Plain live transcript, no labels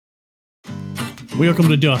Welcome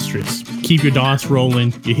to Dustress. Keep your dice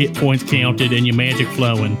rolling, your hit points counted, and your magic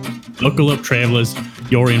flowing. Buckle up, travelers.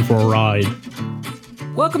 You're in for a ride.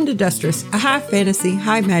 Welcome to Dustress, a high fantasy,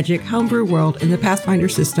 high magic homebrew world in the Pathfinder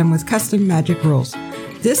system with custom magic rules.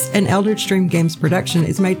 This, an Eldritch Stream Games production,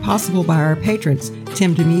 is made possible by our patrons,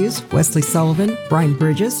 Tim Demuse, Wesley Sullivan, Brian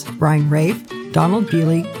Bridges, Brian Rave, Donald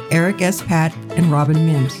Bewley, Eric S. Pat, and Robin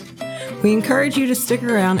Mims. We encourage you to stick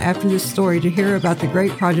around after this story to hear about the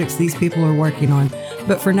great projects these people are working on.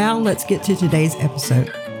 But for now, let's get to today's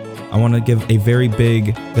episode. I want to give a very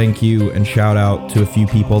big thank you and shout out to a few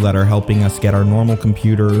people that are helping us get our normal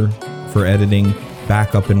computer for editing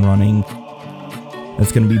back up and running.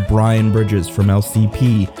 That's going to be Brian Bridges from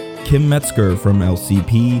LCP, Kim Metzger from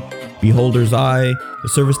LCP, Beholder's Eye, the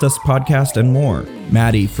Service Desk Podcast, and more.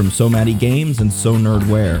 Maddie from So Maddie Games and So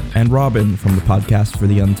Nerdware, and Robin from the Podcast for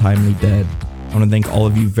the Untimely Dead. I want to thank all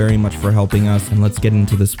of you very much for helping us, and let's get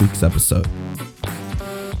into this week's episode.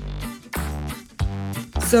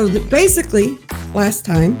 So basically, last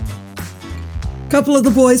time, a couple of the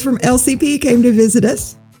boys from LCP came to visit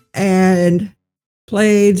us and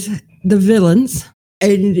played the villains.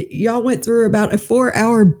 And y'all went through about a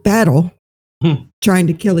 4-hour battle trying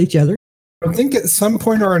to kill each other. I think at some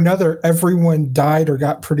point or another, everyone died or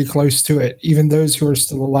got pretty close to it, even those who are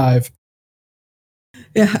still alive.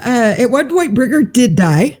 Yeah, at one point, Brigger did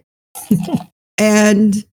die.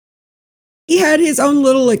 And he had his own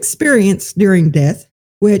little experience during death,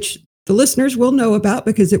 which the listeners will know about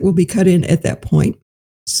because it will be cut in at that point.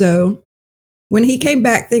 So when he came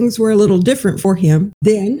back, things were a little different for him.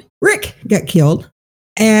 Then Rick got killed.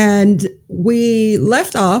 And we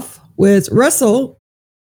left off with Russell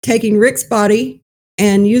taking Rick's body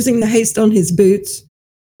and using the haste on his boots,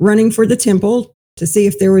 running for the temple to see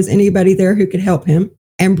if there was anybody there who could help him.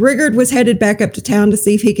 And Brigard was headed back up to town to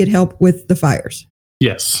see if he could help with the fires.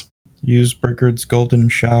 Yes. Use Brigard's golden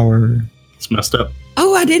shower. It's messed up.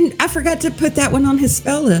 Oh, I forgot to put that one on his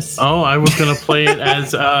spell list. Oh, I was going to play it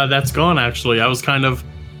as that's gone, actually. I was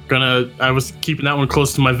keeping that one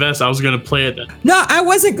close to my vest. I was going to play it. No, I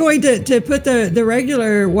wasn't going to put the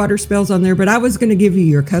regular water spells on there, but I was going to give you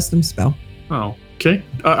your custom spell. Oh, okay.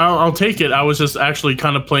 I'll take it. I was just actually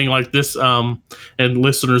kind of playing like this, and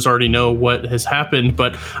listeners already know what has happened,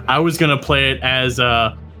 but I was going to play it as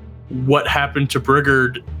what happened to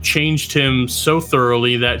Brigard changed him so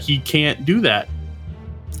thoroughly that he can't do that.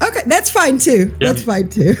 Okay, that's fine too. Yeah. That's fine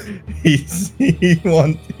too. He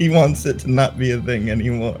wants it to not be a thing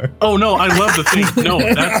anymore. Oh no, I love the thing. No,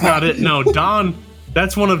 that's not it. No, Don.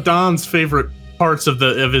 That's one of Don's favorite parts of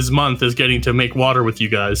his month is getting to make water with you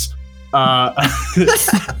guys. I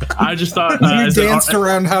just thought you danced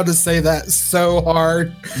around how to say that so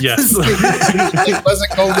hard. Yes, it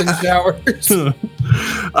wasn't golden showers.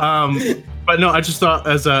 But no, I just thought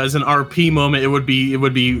as an RP moment, it would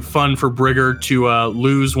be fun for Brigger to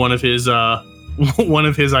lose one of his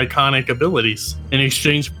iconic abilities in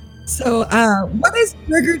exchange. So, what is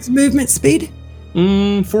Brigger's movement speed?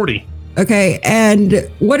 40. Okay,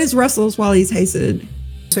 and what is Russell's while he's hasted?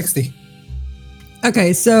 60.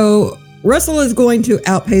 Okay, so Russell is going to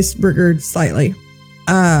outpace Brigger slightly,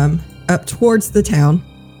 up towards the town.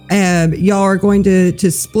 Y'all are going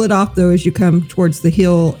to split off, though, as you come towards the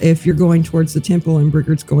hill if you're going towards the temple and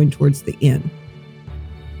Brigger's going towards the inn.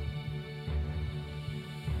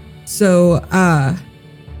 So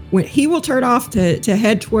when he will turn off to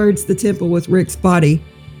head towards the temple with Rick's body,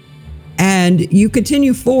 and you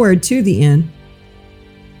continue forward to the inn,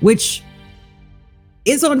 which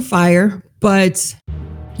is on fire, but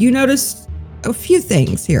you notice a few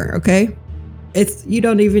things here, okay? You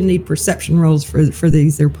don't even need perception rolls for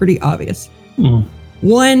these. They're pretty obvious.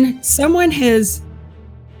 One, someone has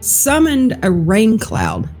summoned a rain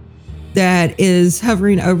cloud that is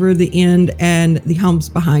hovering over the end and the homes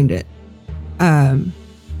behind it,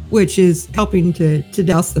 which is helping to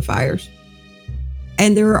douse the fires.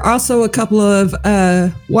 And there are also a couple of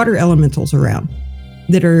water elementals around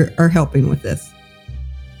that are helping with this.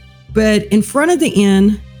 But in front of the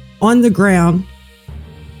inn, on the ground,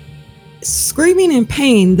 screaming in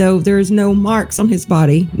pain, though there is no marks on his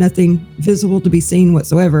body, nothing visible to be seen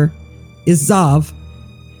whatsoever, is Zav.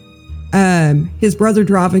 His brother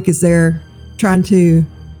Dravik is there trying to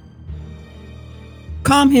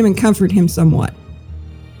calm him and comfort him somewhat.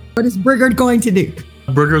 What is Brigard going to do?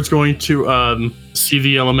 Brigard's going to see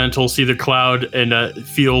the elemental, see the cloud, and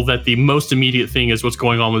feel that the most immediate thing is what's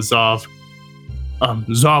going on with Zav.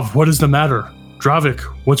 Zav, what is the matter? Dravik,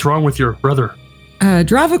 what's wrong with your brother?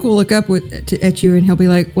 Dravik will look up at you and he'll be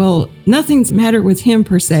like, well, nothing's matter with him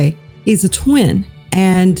per se. He's a twin,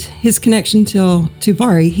 and his connection to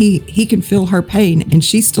Vari, he can feel her pain, and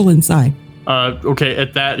she's still inside. Okay,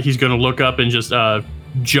 at that, he's going to look up and just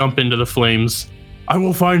jump into the flames. I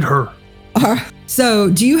will find her. So,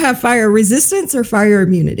 do you have fire resistance or fire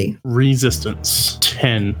immunity? Resistance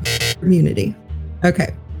 10. Immunity.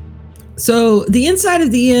 Okay. So, the inside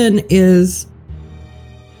of the inn is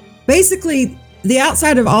basically the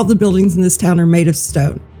outside of all the buildings in this town are made of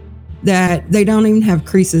stone. That they don't even have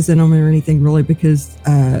creases in them or anything really because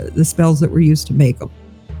the spells that were used to make them.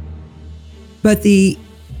 But the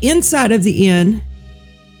inside of the inn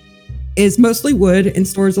is mostly wood and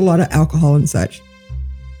stores a lot of alcohol and such.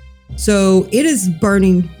 So it is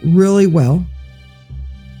burning really well.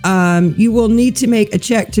 You will need to make a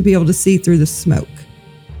check to be able to see through the smoke.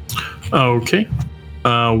 Okay.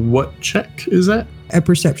 What check is that? A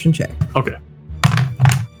perception check. Okay.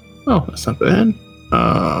 Oh, that's not bad.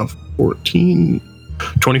 14,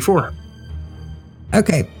 24.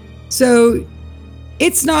 Okay. So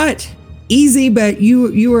it's not easy, but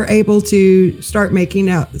you were able to start making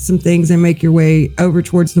out some things and make your way over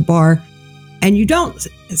towards the bar. And you don't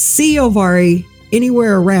see Ovari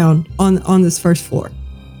anywhere around on this first floor.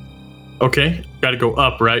 Okay. Got to go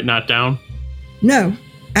up, right? Not down? No.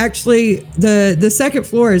 Actually, the second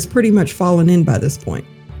floor is pretty much fallen in by this point.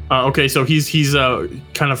 Okay, so he's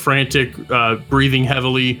kind of frantic, breathing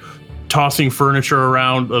heavily, tossing furniture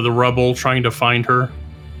around the rubble, trying to find her.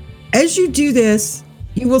 As you do this,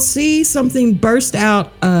 you will see something burst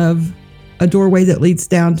out of a doorway that leads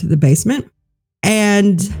down to the basement.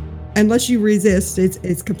 And unless you resist,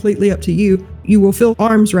 it's completely up to you. You will feel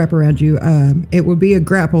arms wrap around you. It will be a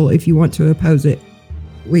grapple if you want to oppose it.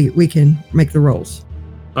 We can make the rolls.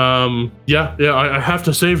 Yeah, I have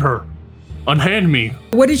to save her. Unhand me.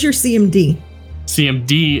 What is your CMD?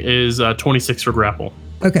 CMD is 26 for grapple.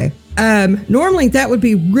 Okay. Normally that would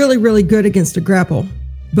be really, really good against a grapple,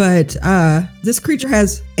 but this creature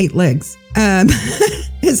has 8 legs,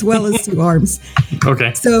 as well as 2 arms.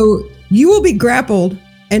 Okay. So you will be grappled,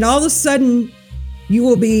 and all of a sudden you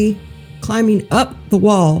will be climbing up the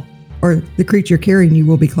wall, or the creature carrying you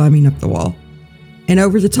will be climbing up the wall, and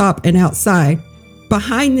over the top and outside,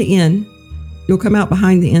 behind the inn. You'll come out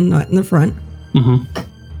behind the inn, not in the front,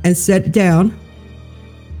 and sit down.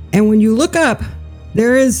 And when you look up,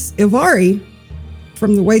 there is Ivari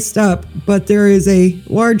from the waist up, but there is a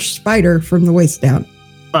large spider from the waist down.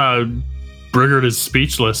 Brigard is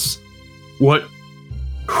speechless. What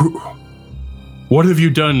have you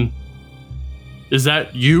done? Is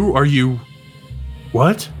that you? Are you...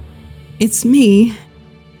 What? It's me.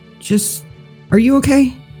 Just, are you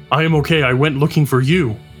okay? I am okay. I went looking for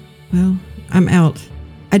you. Well, I'm out.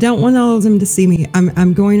 I don't want all of them to see me.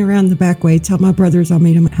 I'm going around the back way. Tell my brothers I'll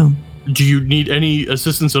meet them at home. Do you need any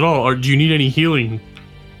assistance at all, or do you need any healing?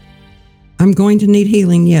 I'm going to need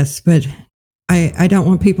healing, yes, but I don't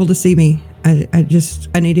want people to see me. I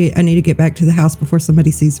need to get back to the house before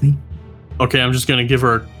somebody sees me. Okay, I'm just gonna give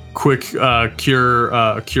her a quick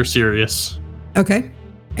cure serious. Okay.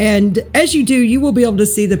 And as you do, you will be able to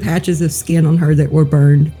see the patches of skin on her that were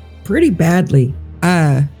burned pretty badly.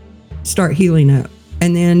 Start healing up.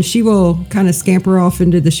 And then she will kind of scamper off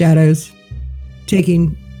into the shadows,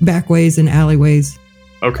 taking backways and alleyways.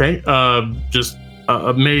 Okay. Just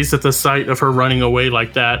amazed at the sight of her running away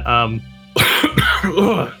like that.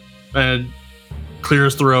 And clear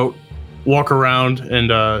his throat, walk around,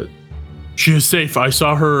 and she is safe. I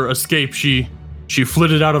saw her escape. She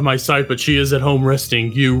flitted out of my sight, but she is at home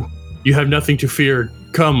resting. You have nothing to fear.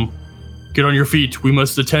 Come, get on your feet. We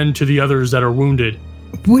must attend to the others that are wounded.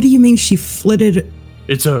 What do you mean she flitted?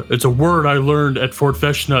 It's a word I learned at Fort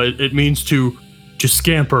Veshna. It means to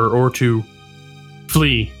scamper or to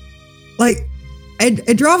flee. Like, and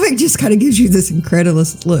Dravik just kind of gives you this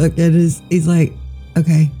incredulous look, and he's like,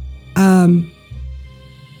 okay,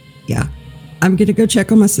 yeah, I'm gonna go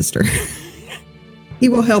check on my sister. He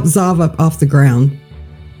will help Zav up off the ground.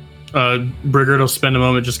 Brigard will spend a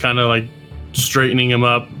moment just kind of like straightening him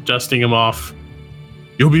up, dusting him off.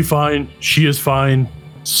 You'll be fine. She is fine.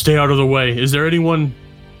 Stay out of the way. Is there anyone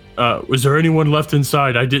left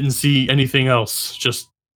inside? I didn't see anything else. Just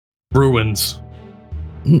ruins.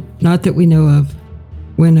 Not that we know of.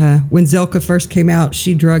 When Zelka first came out,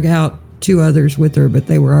 she drug out 2 others with her, but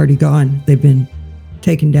they were already gone. They've been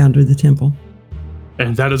taken down to the temple.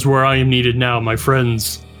 And that is where I am needed now. My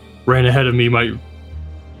friends ran ahead of me. My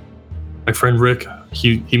friend Rick,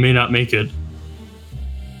 he may not make it.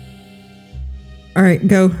 All right,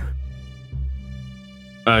 go.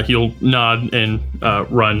 He'll nod and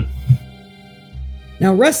run.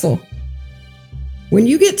 Now, Russell, when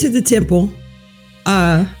you get to the temple,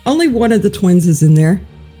 only one of the twins is in there,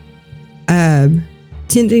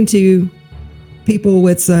 tending to people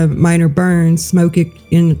with some minor burns, smoke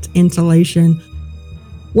inhalation.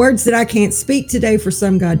 Words that I can't speak today for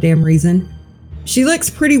some goddamn reason. She looks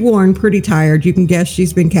pretty worn, pretty tired. You can guess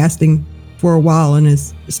she's been casting for a while and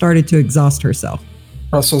has started to exhaust herself.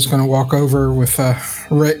 Russell's going to walk over with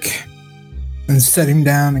Rick and set him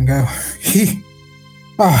down and go,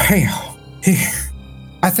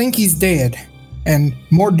 I think he's dead, and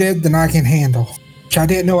more dead than I can handle, which I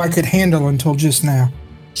didn't know I could handle until just now.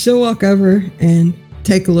 She'll walk over and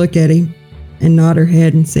take a look at him and nod her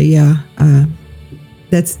head and say,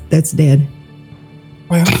 that's dead.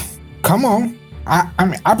 Well, come on.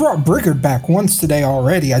 I brought Brigard back once today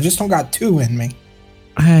already. I just don't got 2 in me.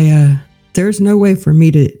 There's no way for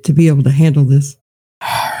me to be able to handle this.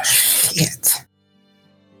 Shit.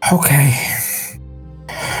 Okay.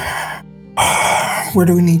 Where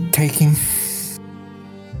do we need to take him?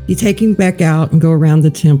 You take him back out and go around the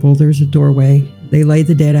temple. There's a doorway. They lay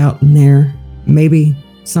the dead out in there. Maybe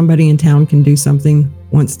somebody in town can do something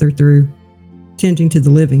once they're through tending to the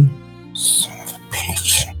living. Son of a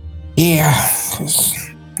bitch. Yeah, because,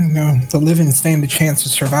 the living stand a chance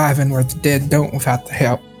of surviving where the dead don't without the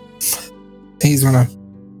help. He's going to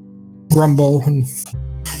grumble and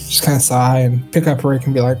just kind of sigh and pick up Rick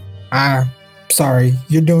and be like, sorry,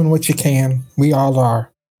 you're doing what you can. We all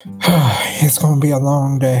are. It's going to be a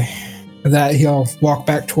long day. With that, he'll walk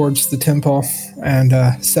back towards the temple and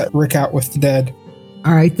set Rick out with the dead.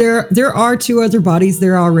 All right, there are 2 other bodies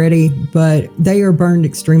there already, but they are burned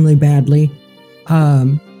extremely badly.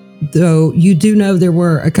 Though you do know there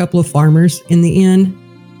were a couple of farmers in the inn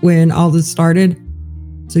when all this started,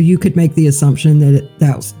 so you could make the assumption that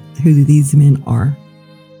that's who these men are.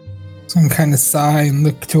 So I'm kind of sigh and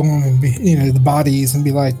look to them and be, the bodies and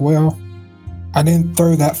be like, well, I didn't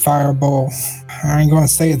throw that fireball. I ain't going to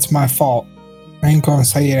say it's my fault. I ain't going to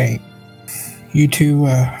say it ain't. You two,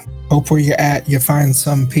 hope where you're at, you find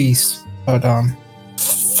some peace. But,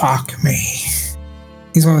 fuck me.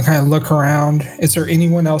 He's going to kind of look around. Is there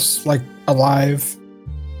anyone else, alive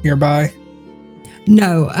nearby?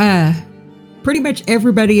 No, pretty much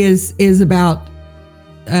everybody is about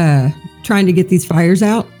trying to get these fires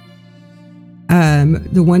out.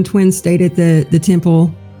 The one twin stayed at the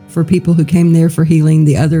temple for people who came there for healing.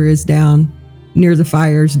 The other is down near the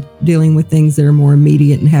fires dealing with things that are more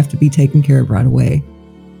immediate and have to be taken care of right away.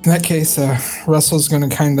 In that case, Russell's going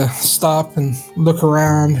to kind of stop and look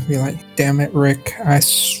around and be like, damn it, Rick, I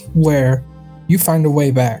swear, you find a way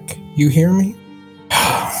back. You hear me?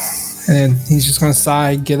 And then he's just going to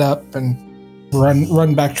sigh, get up, and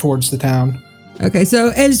run back towards the town. Okay, so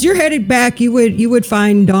as you're headed back, you would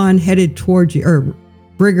find Dawn headed towards you, or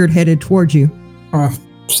Brigard headed towards you.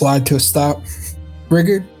 Slide to a stop.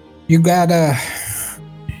 Brigard, you got any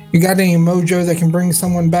mojo that can bring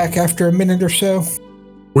someone back after a minute or so?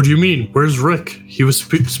 What do you mean? Where's Rick? He was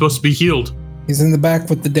supposed to be healed. He's in the back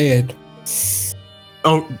with the dead.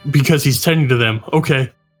 Oh, because he's tending to them. Okay.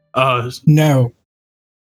 No.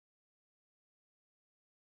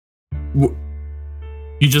 You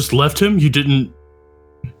just left him? You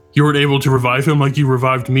weren't able to revive him like you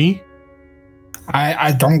revived me?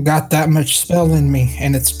 I don't got that much spell in me,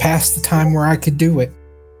 and it's past the time where I could do it.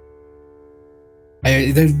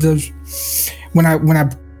 When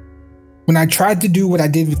I tried to do what I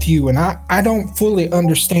did with you, and I don't fully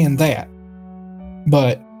understand that,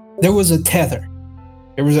 but there was a tether.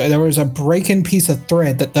 There was a breaking piece of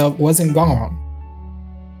thread that wasn't gone,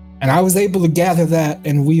 and I was able to gather that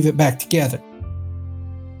and weave it back together.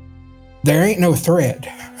 There ain't no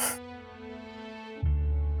thread.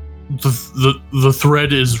 The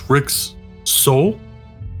thread is Rick's soul?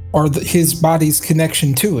 Or his body's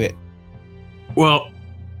connection to it. Well,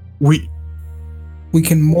 we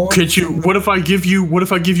can more. Could you? What if I give you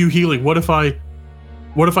healing? What if I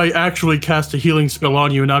actually cast a healing spell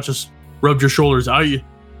on you and not just rub your shoulders? I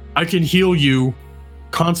can heal you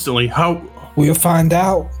constantly. How? We'll find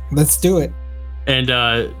out. Let's do it. And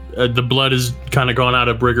the blood is kind of gone out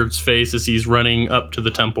of Brigard's face as he's running up to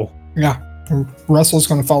the temple. Yeah. Russell's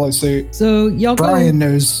going to follow suit. So y'all Brian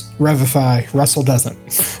knows Revify. Russell doesn't.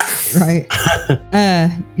 Right.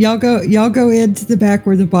 Y'all go into the back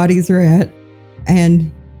where the bodies are at,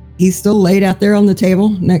 and he's still laid out there on the table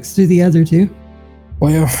next to the other 2.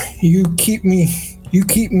 Well, you keep me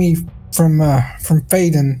from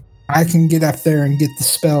fading. I can get up there and get the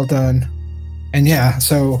spell done. And yeah,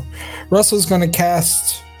 so Russell's going to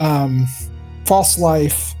cast False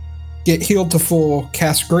Life, get healed to full,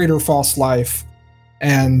 cast Greater False Life,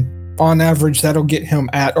 and on average, that'll get him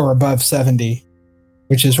at or above 70,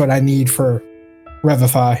 which is what I need for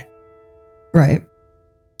Revify. Right.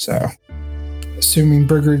 So, assuming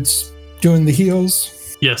Brigard's doing the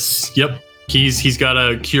heals. Yes. Yep. He's got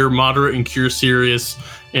a cure moderate and cure serious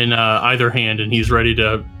in either hand, and he's ready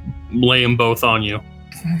to lay them both on you.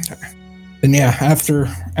 And yeah, after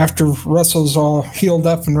Russell's all healed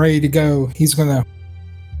up and ready to go, he's gonna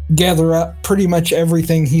gather up pretty much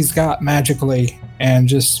everything he's got magically and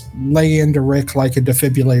just lay into Rick like a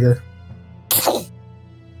defibrillator.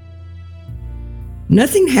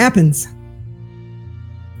 Nothing happens.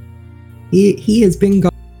 He has been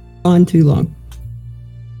gone too long.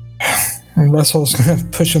 And Russell's gonna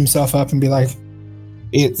push himself up and be like,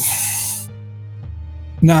 that's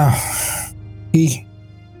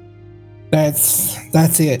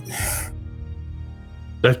it.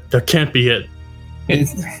 That can't be it.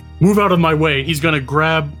 Move out of my way. He's gonna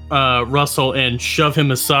grab Russell and shove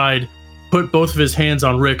him aside, put both of his hands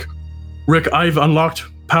on Rick. Rick, I've unlocked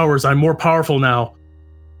powers. I'm more powerful now.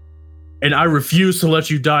 And I refuse to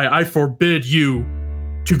let you die. I forbid you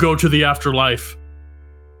to go to the afterlife.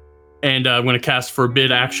 And I'm going to cast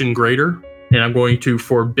Forbid Action Greater. And I'm going to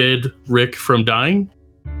forbid Rick from dying.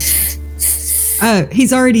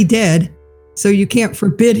 He's already dead. So you can't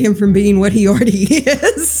forbid him from being what he already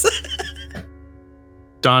is.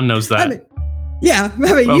 Don knows that.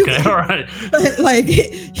 Okay, all right. Like,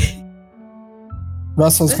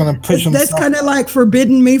 Russell's going to push himself. That's kind of like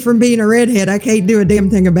forbidding me from being a redhead. I can't do a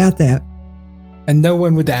damn thing about that. And no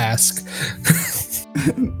one would ask.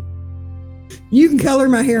 You can color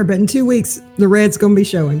my hair, but in 2 weeks, the red's going to be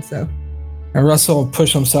showing, so. And Russell will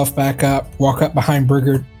push himself back up, walk up behind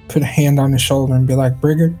Brigard, put a hand on his shoulder and be like,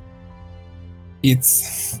 Brigard,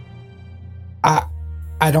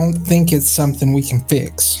 I don't think it's something we can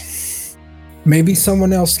fix. Maybe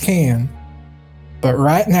someone else can. But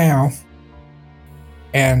right now,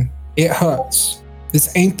 and it hurts.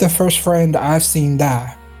 This ain't the first friend I've seen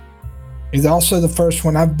die. It's also the first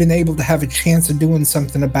one I've been able to have a chance of doing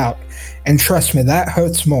something about. And trust me, that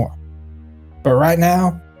hurts more. But right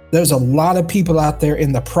now, there's a lot of people out there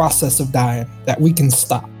in the process of dying that we can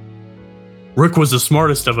stop. Rick was the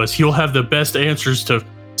smartest of us. He'll have the best answers to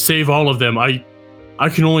save all of them. I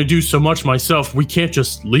can only do so much myself. We can't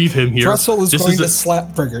just leave him here. Russell is going to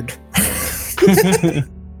slap Brigard.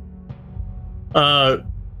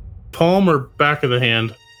 Palm or back of the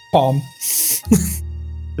hand? Palm.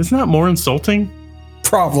 Isn't that more insulting?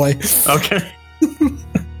 Probably. Okay.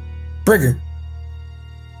 Brigard,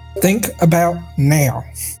 think about now.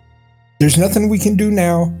 There's nothing we can do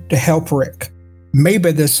now to help Rick.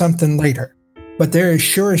 Maybe there's something later. But there is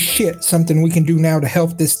sure as shit something we can do now to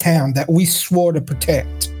help this town that we swore to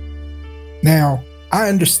protect. Now, I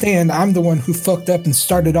understand I'm the one who fucked up and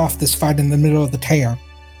started off this fight in the middle of the town.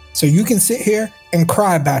 So you can sit here and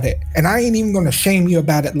cry about it, and I ain't even going to shame you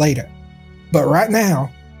about it later. But right now,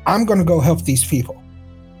 I'm going to go help these people.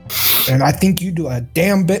 And I think you do a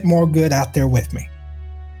damn bit more good out there with me.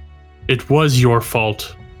 It was your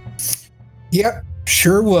fault. Yep,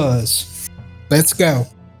 sure was. Let's go.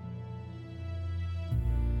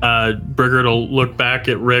 Brigard will look back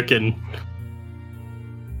at Rick and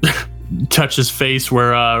touch his face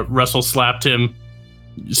where Russell slapped him,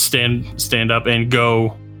 stand up and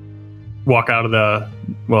go walk out of the,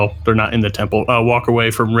 well, they're not in the temple, walk away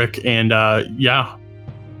from Rick and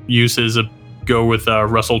go with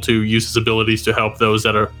Russell to use his abilities to help those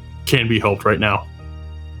that can be helped right now.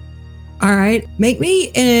 All right, make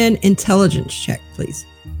me an intelligence check, please.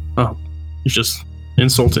 Oh, it's just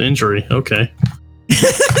insult to injury. Okay.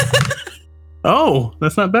 Oh,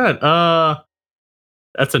 that's not bad.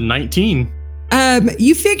 That's a 19.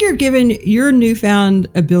 You figure, given your newfound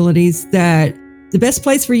abilities, that the best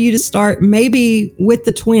place for you to start maybe with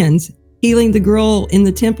the twins, healing the girl in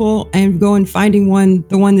the temple and go and finding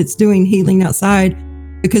the one that's doing healing outside,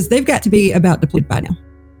 because they've got to be about depleted by now.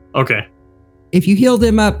 Okay. If you heal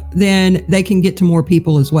them up, then they can get to more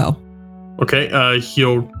people as well. Okay.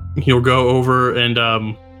 He'll go over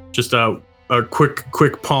and just a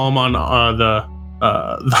quick palm on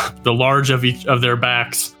the large of each of their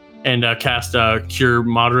backs and cast a cure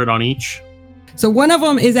moderate on each. So one of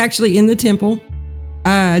them is actually in the temple.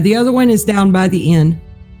 The other one is down by the inn.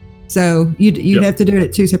 So you'd have to do it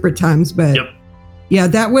at two separate times, but yeah,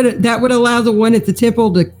 that would allow the one at the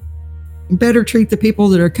temple to better treat the people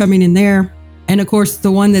that are coming in there. And of course,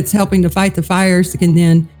 the one that's helping to fight the fires can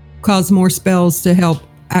then cause more spells to help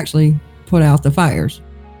actually put out the fires.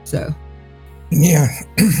 So, yeah,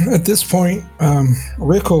 at this point,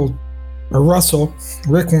 Rick won't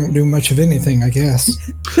do much of anything, I guess.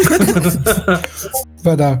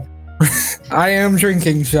 But I am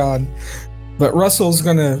drinking, Sean. But Russell's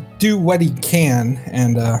gonna do what he can,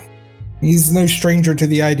 and he's no stranger to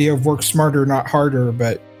the idea of work smarter, not harder.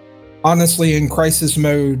 But honestly, in crisis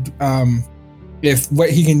mode, if what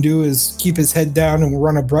he can do is keep his head down and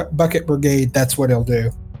run a bucket brigade, that's what he'll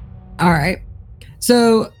do. All right.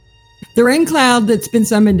 So the rain cloud that's been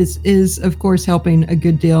summoned is of course helping a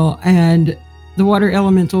good deal, and the water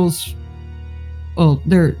elementals, well,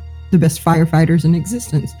 they're the best firefighters in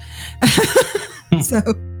existence. So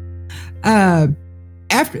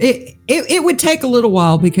after it would take a little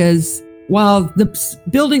while, because while the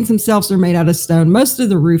buildings themselves are made out of stone, most of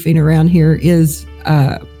the roofing around here is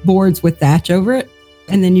boards with thatch over it,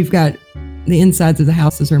 and then you've got the insides of the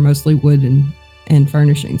houses are mostly wood and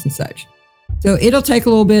furnishings and such. So it'll take a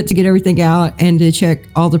little bit to get everything out and to check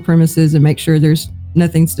all the premises and make sure there's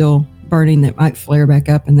nothing still burning that might flare back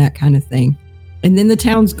up and that kind of thing. And then the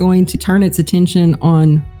town's going to turn its attention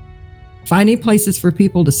on finding places for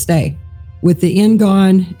people to stay. With the inn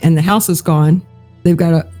gone and the houses gone, they've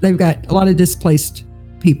got a lot of displaced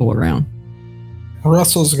people around.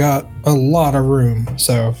 Russell's got a lot of room,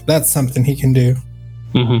 so that's something he can do.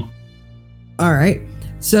 Mm-hmm. All right.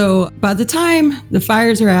 So by the time the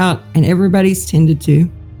fires are out and everybody's tended to,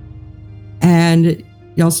 and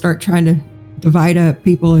y'all start trying to divide up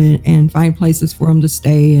people and find places for them to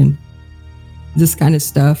stay and this kind of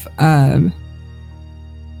stuff,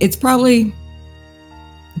 it's probably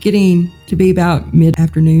getting to be about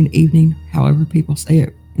mid-afternoon, evening, however people say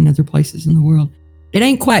it in other places in the world. It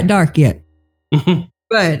ain't quite dark yet,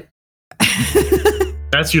 but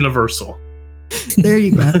That's universal. there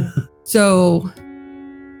you go. So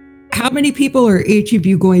how many people are each of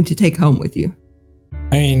you going to take home with you?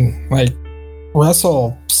 I mean, like,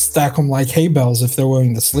 Russell stack them like hay bales if they're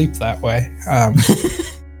willing to sleep that way. And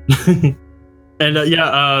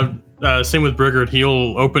same with Brigard.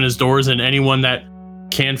 He'll open his doors, and anyone that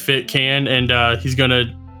can fit can. And he's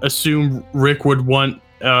gonna assume Rick would want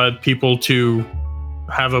people to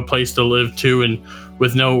have a place to live too, and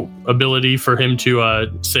with no ability for him to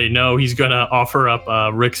say no, he's gonna offer up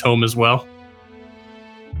Rick's home as well.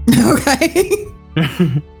 Okay.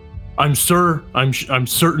 I'm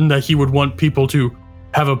certain that he would want people to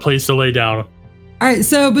have a place to lay down. All right.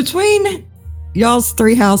 So between y'all's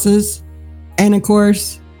 3 houses, and of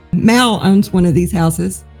course, Mal owns one of these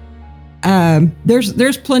houses,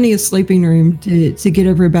 there's plenty of sleeping room to get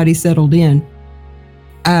everybody settled in.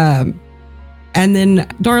 And then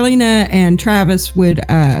Darlena and Travis would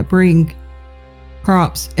bring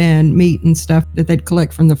crops and meat and stuff that they'd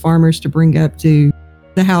collect from the farmers to bring up to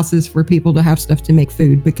the houses for people to have stuff to make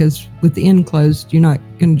food, because with the inn closed, you're not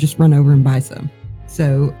going to just run over and buy some.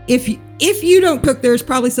 So if you don't cook, there's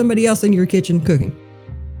probably somebody else in your kitchen cooking.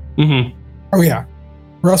 Mm-hmm. Oh yeah,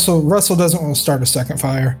 Russell doesn't want to start a second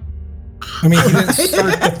fire. I mean, he didn't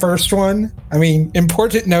start the first one. I mean,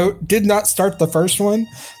 important note, did not start the first one,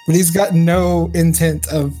 but he's got no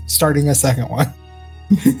intent of starting a second one.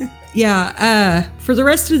 Yeah, for the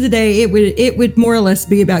rest of the day, it would more or less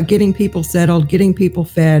be about getting people settled, getting people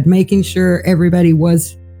fed, making sure everybody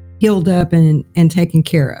was healed up and taken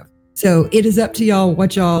care of. So it is up to y'all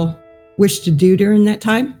what y'all wish to do during that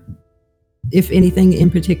time, if anything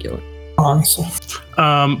in particular. Honestly.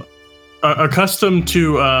 Accustomed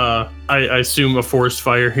to, I assume, a forest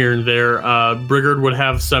fire here and there, Brigard would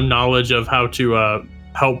have some knowledge of how to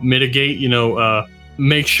help mitigate,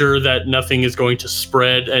 make sure that nothing is going to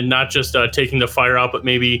spread, and not just taking the fire out, but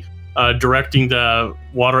maybe directing the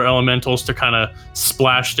water elementals to kind of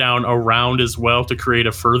splash down around as well to create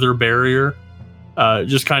a further barrier.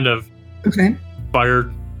 Just kind of okay.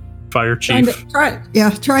 Fire chief.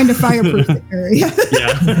 Trying to fireproof the area.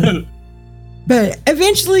 Yeah. But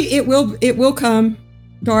eventually it will come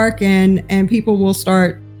dark and people will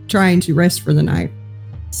start trying to rest for the night.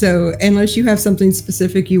 So unless you have something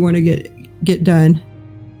specific you want to get done.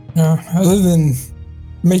 Other than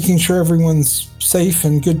making sure everyone's safe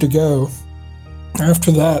and good to go.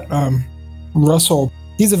 After that, Russell,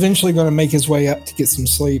 he's eventually going to make his way up to get some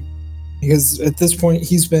sleep. Because at this point,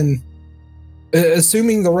 he's been,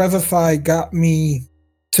 assuming the Revify got me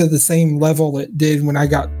to the same level it did when I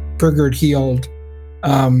got Brigard healed,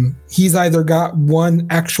 he's either got 1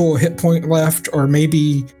 actual hit point left, or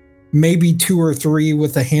maybe 2 or 3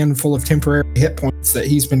 with a handful of temporary hit points that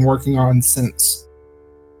he's been working on since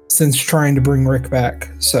trying to bring Rick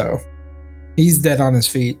back. So he's dead on his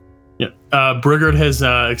feet. Yeah. Brigard has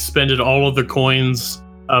expended all of the coins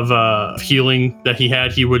of healing that he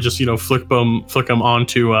had. He would just, flick them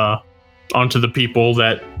onto the people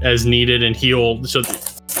that as needed and heal. So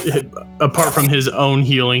apart from his own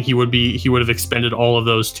healing, he would have expended all of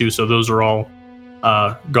those too. So those are all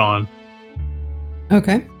gone.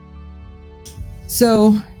 Okay.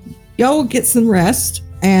 So y'all will get some rest.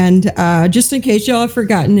 And just in case y'all have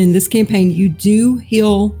forgotten, in this campaign, you do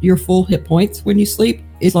heal your full hit points when you sleep.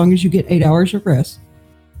 as long as you get 8 hours of rest.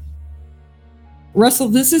 Russell,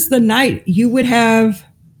 this is the night you would have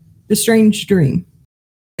the strange dream.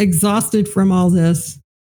 Exhausted from all this,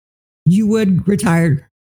 you would retire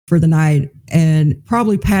for the night and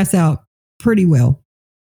probably pass out pretty well.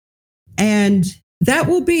 And that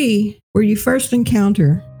will be where you first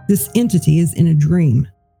encounter this entity is in a dream.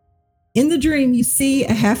 In the dream, you see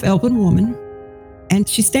a half-elven woman, and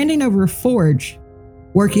she's standing over a forge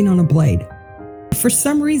working on a blade. For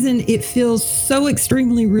some reason, it feels so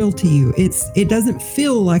extremely real to you. It doesn't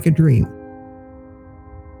feel like a dream.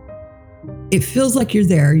 It feels like you're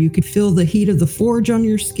there. You could feel the heat of the forge on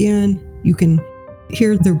your skin. You can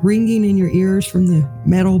hear the ringing in your ears from the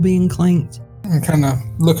metal being clanked. I kind of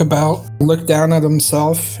look about, look down at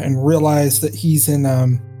himself, and realize that he's in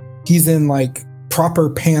like proper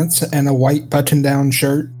pants and a white button-down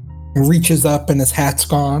shirt. And reaches up and his hat's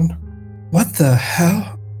gone. What the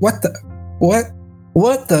hell? What the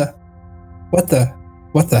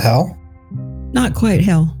hell? Not quite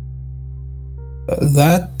hell.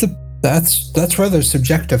 That's rather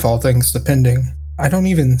subjective, all things depending. I don't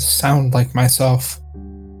even sound like myself.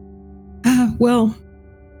 Well,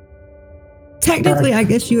 technically, I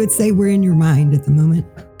guess you would say we're in your mind at the moment.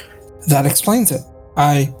 That explains it.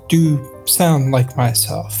 I do sound like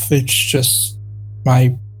myself. It's just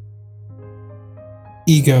my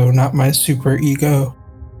ego, not my super ego.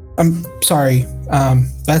 I'm sorry.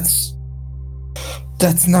 That's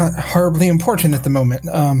not horribly important at the moment.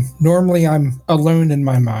 Normally I'm alone in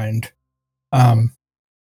my mind.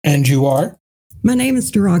 And you are? My name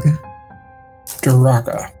is Duraga.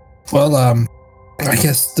 Duraga. Well, I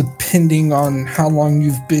guess depending on how long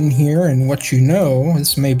you've been here and what you know,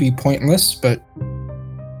 this may be pointless, but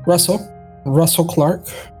Russell Clark,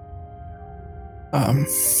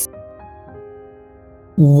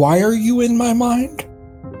 why are you in my mind?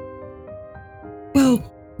 Well,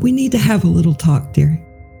 we need to have a little talk, dear.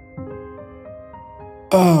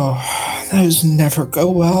 Oh, those never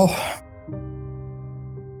go well.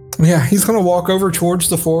 Yeah, he's going to walk over towards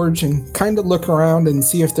the forge and kind of look around and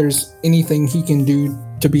see if there's anything he can do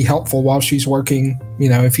to be helpful while she's working. You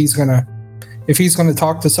know, if he's going to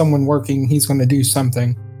talk to someone working, he's going to do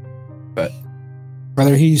something. But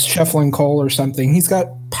whether he's shuffling coal or something, he's got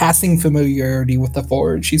passing familiarity with the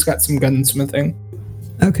forge. He's got some gunsmithing.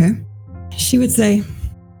 Okay. She would say,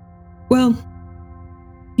 well,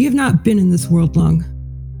 you have not been in this world long.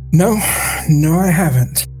 No, I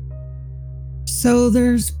haven't. So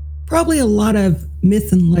there's probably a lot of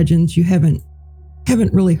myth and legends you haven't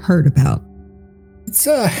really heard about.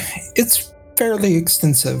 It's fairly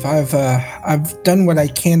extensive. I've done what I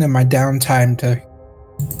can in my downtime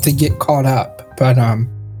to get caught up, but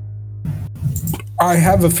I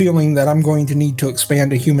have a feeling that I'm going to need to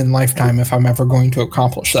expand a human lifetime if I'm ever going to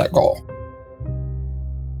accomplish that goal.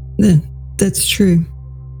 That's true.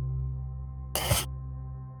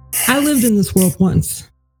 I lived in this world once,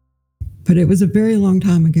 but it was a very long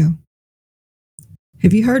time ago.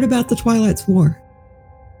 Have you heard about the Twilight's War?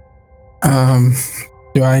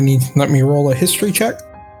 Do I let me roll a history check?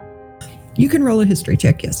 You can roll a history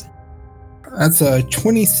check, yes. That's a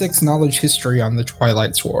 26 knowledge history on the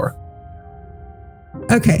Twilight's War.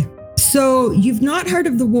 Okay, so you've not heard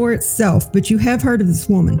of the war itself, but you have heard of this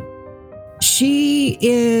woman. She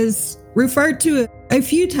is referred to a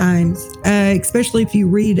few times, especially if you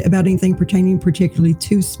read about anything pertaining particularly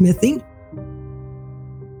to smithing.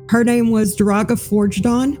 Her name was Duraga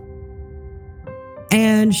Forgedawn,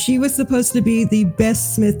 and she was supposed to be the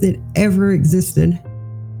best smith that ever existed.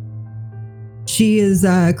 She is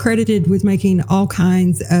credited with making all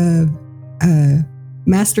kinds of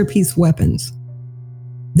masterpiece weapons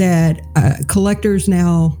that collectors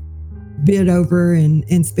now bid over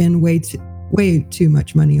and spend way too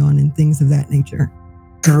much money on and things of that nature.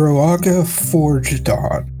 Duraga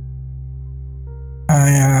Forgedawn.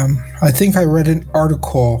 I think I read an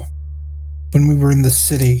article when we were in the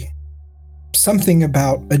city. Something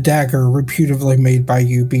about a dagger reputably made by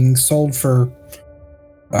you being sold for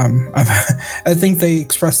I think they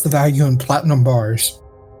expressed the value in platinum bars.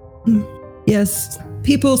 Yes,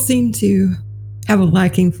 people seem to have a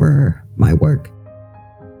liking for my work.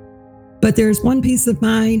 But there's one piece of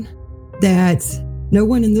mine that no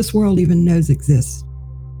one in this world even knows exists.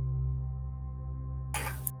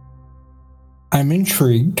 I'm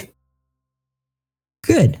intrigued.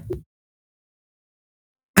 Good.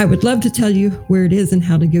 I would love to tell you where it is and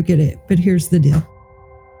how to go get it, but here's the deal.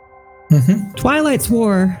 Mm-hmm. Twilight's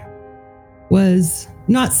War was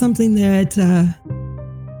not something that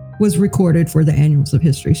was recorded for the annals of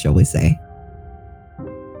history, shall we say.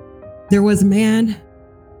 There was a man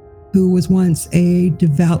who was once a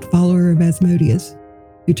devout follower of Asmodeus,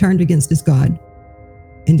 who turned against his god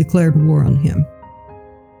and declared war on him.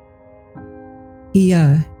 He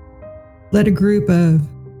led a group of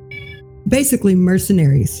basically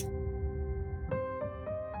mercenaries.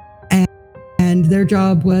 And their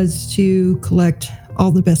job was to collect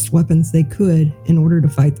all the best weapons they could in order to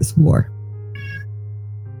fight this war.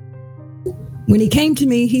 When he came to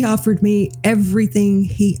me, he offered me everything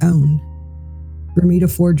he owned for me to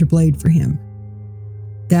forge a blade for him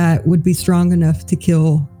that would be strong enough to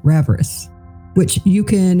kill Ravarus, which you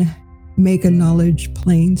can make a knowledge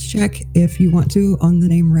planes check if you want to on the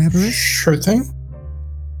name Ravarus. Sure thing.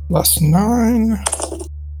 +9.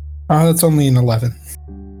 That's only an 11.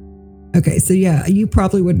 Okay, so yeah, you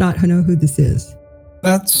probably would not know who this is.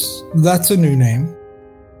 That's a new name.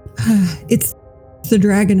 It's the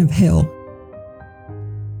Dragon of Hell.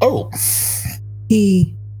 Oh.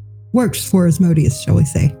 He works for Asmodeus, shall we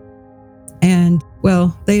say. And,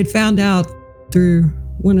 well, they had found out through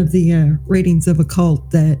one of the ratings of a cult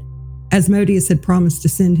that Asmodeus had promised to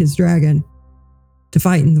send his dragon to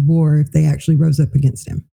fight in the war if they actually rose up against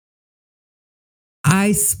him.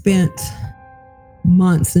 I spent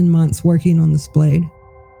months and months working on this blade.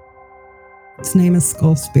 Its name is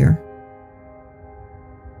Skull Spear.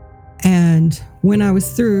 And when I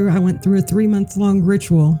was through, I went through a 3-month-long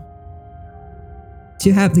ritual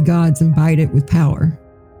to have the gods imbibe it with power.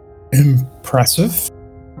 Impressive.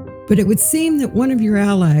 But it would seem that one of your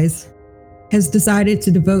allies has decided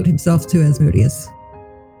to devote himself to Asmodeus.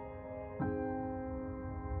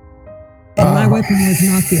 And my weapon was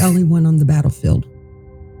not the only one on the battlefield.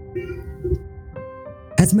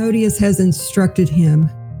 Asmodeus has instructed him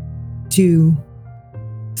to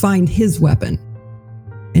find his weapon.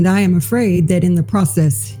 And I am afraid that in the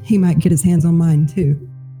process, he might get his hands on mine too.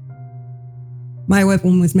 My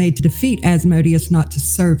weapon was made to defeat Asmodeus, not to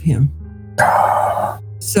serve him.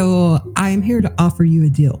 So I am here to offer you a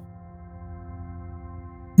deal.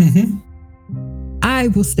 I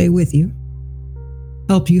will stay with you,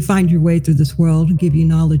 help you find your way through this world, and give you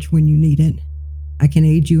knowledge when you need it. I can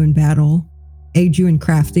aid you in battle, aid you in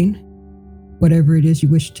crafting, whatever it is you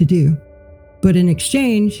wish to do. But in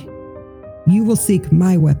exchange, you will seek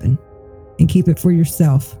my weapon and keep it for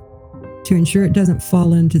yourself to ensure it doesn't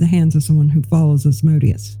fall into the hands of someone who follows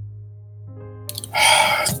Asmodeus.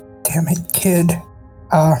 Damn it, kid.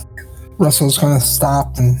 Russell's gonna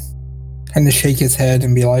stop and kind of shake his head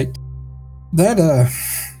and be like, that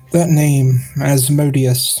name,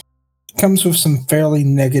 Asmodeus, comes with some fairly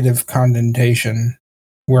negative connotation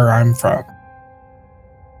where I'm from.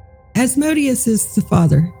 Asmodeus is the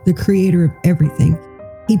father, the creator of everything.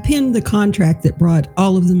 He penned the contract that brought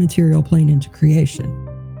all of the material plane into creation.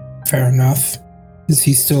 Fair enough. Is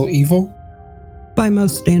he still evil? By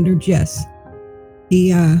most standards, yes.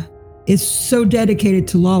 He is so dedicated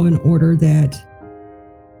to law and order that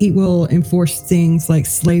he will enforce things like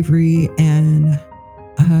slavery and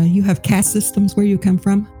you have caste systems where you come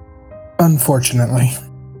from? Unfortunately.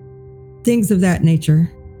 Things of that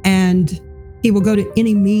nature. And he will go to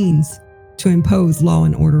any means to impose law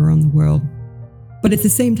and order on the world. But at the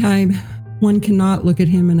same time, one cannot look at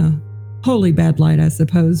him in a wholly bad light, I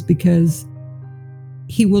suppose, because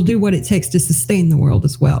he will do what it takes to sustain the world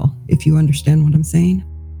as well, if you understand what I'm saying.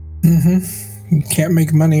 You can't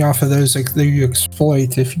make money off of those that you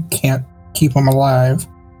exploit if you can't keep them alive.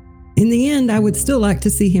 In the end, I would still like to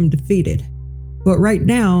see him defeated. But right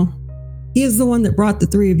now, he is the one that brought the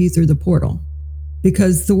three of you through the portal,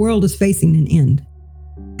 because the world is facing an end.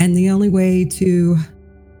 And the only way to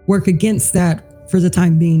work against that for the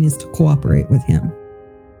time being is to cooperate with him.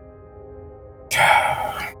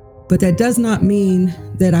 But that does not mean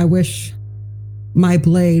that I wish my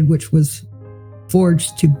blade, which was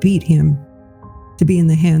forged to beat him, to be in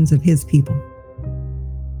the hands of his people.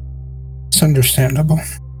 It's understandable.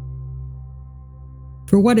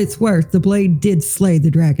 For what it's worth, the blade did slay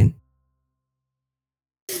the dragon.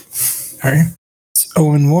 All right. It's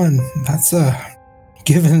 0-1. That's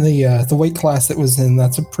given the weight class it was in,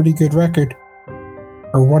 that's a pretty good record.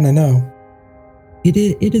 Or 1-0.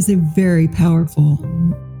 It is a very powerful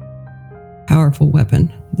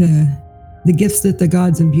weapon. The gifts that the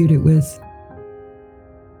gods imbued it with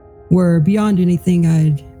were beyond anything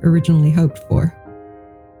I'd originally hoped for.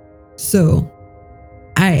 So,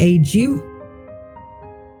 I aid you.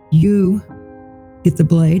 You get the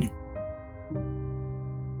blade.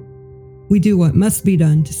 We do what must be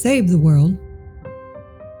done to save the world.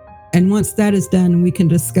 And once that is done, we can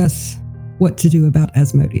discuss what to do about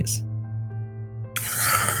Asmodeus.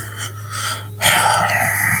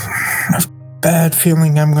 Bad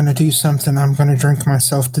feeling I'm going to do something I'm going to drink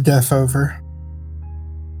myself to death over.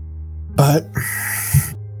 But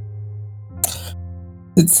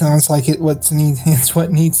It sounds like it's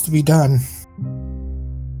what needs to be done.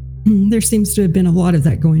 There seems to have been a lot of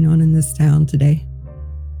that going on in this town today.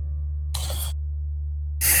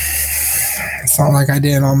 It's not like I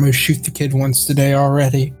didn't almost shoot the kid once today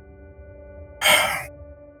already.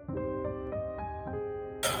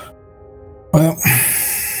 Well,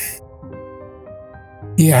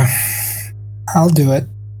 yeah, I'll do it.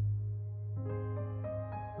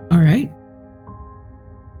 All right.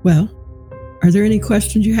 Well, are there any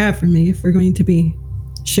questions you have for me? If we're going to be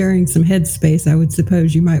sharing some headspace, I would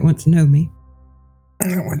suppose you might want to know me.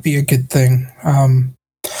 That would be a good thing.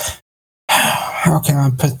 How can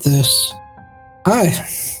I put this? I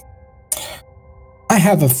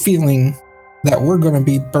have a feeling that we're going to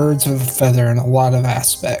be birds of a feather in a lot of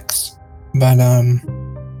aspects, but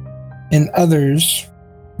in others,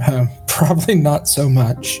 probably not so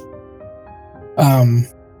much. I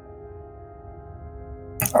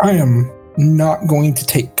am not going to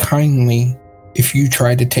take kindly if you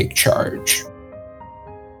try to take charge.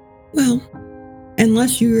 Well,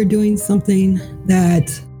 unless you are doing something that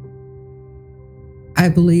I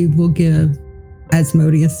believe will give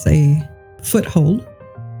Asmodeus a foothold,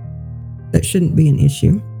 that shouldn't be an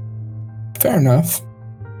issue. Fair enough.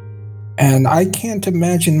 And I can't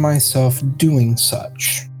imagine myself doing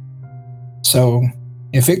such. So,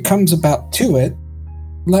 if it comes about to it,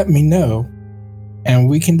 let me know, and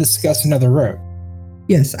we can discuss another road.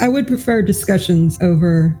 Yes, I would prefer discussions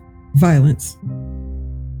over violence.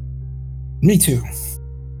 Me too.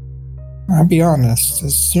 I'll be honest,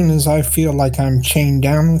 as soon as I feel like I'm chained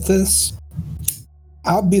down with this,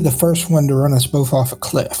 I'll be the first one to run us both off a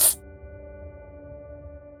cliff.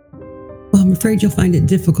 Well, I'm afraid you'll find it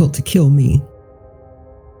difficult to kill me.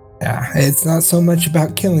 Yeah, it's not so much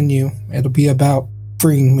about killing you, it'll be about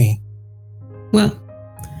freeing me. Well,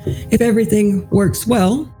 if everything works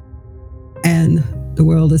well, and the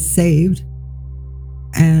world is saved,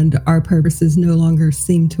 and our purposes no longer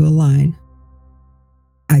seem to align,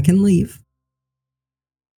 I can leave.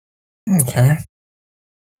 Okay.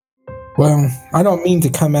 Well, I don't mean to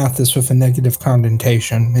come at this with a negative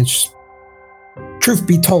connotation. It's truth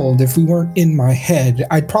be told, if we weren't in my head,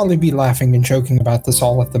 I'd probably be laughing and joking about this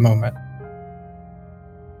all at the moment.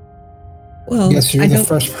 Well, I guess you're the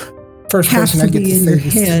first person I get to be in say your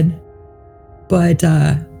this to. head, but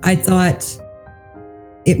I thought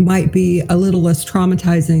it might be a little less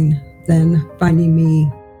traumatizing than finding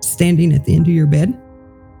me standing at the end of your bed.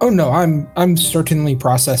 Oh no, I'm certainly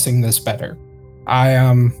processing this better.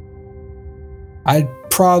 I'd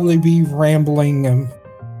probably be rambling and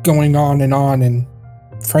going on, and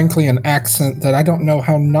frankly an accent that I don't know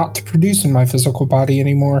how not to produce in my physical body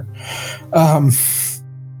anymore. But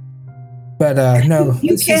no.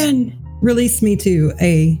 You can release me to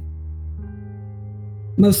a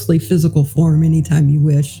mostly physical form anytime you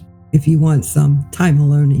wish, if you want some time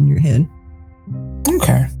alone in your head.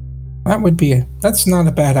 Okay. That's not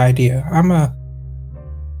a bad idea.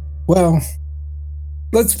 Well,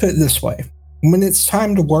 let's put it this way. When it's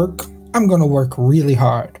time to work, I'm going to work really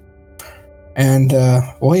hard. And,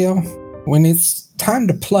 when it's time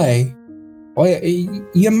to play,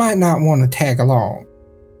 you might not want to tag along.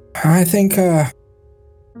 I think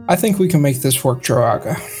we can make this work,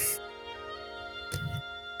 Joraga.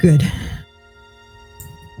 Good.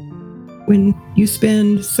 When you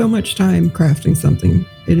spend so much time crafting something,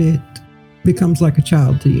 it becomes like a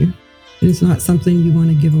child to you. It is not something you want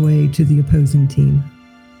to give away to the opposing team.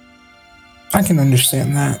 I can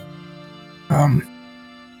understand that.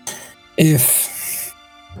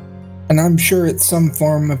 And I'm sure it's some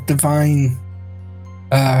form of divine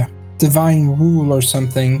rule or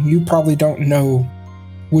something. You probably don't know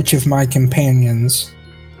which of my companions,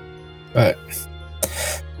 but,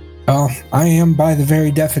 well, I am by the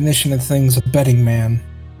very definition of things a betting man.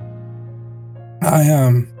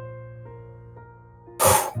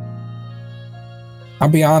 I'll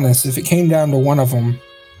be honest, if it came down to one of them,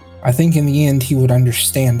 I think in the end he would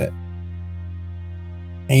understand it.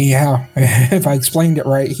 And yeah, if I explained it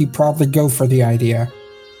right, he'd probably go for the idea.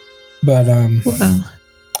 But Well,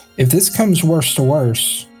 if this comes worse to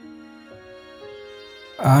worse,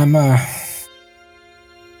 I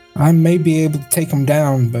may be able to take him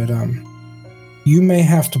down, but you may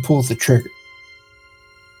have to pull the trigger.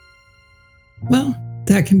 well,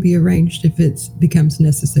 that can be arranged if it becomes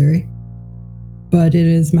necessary. But it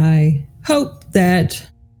is my hope that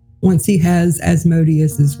once he has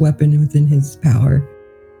Asmodeus's weapon within his power,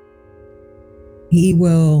 he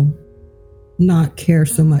will not care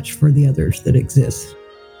so much for the others that exist.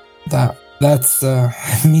 That's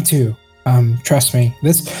me too. Trust me.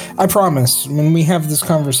 I promise, when we have this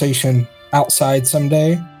conversation outside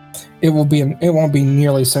someday, it won't be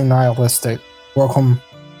nearly so nihilistic. Welcome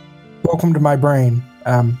to my brain.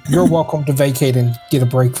 You're welcome to vacate and get a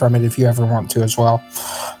break from it if you ever want to as well.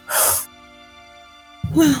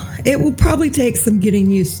 Well, it will probably take some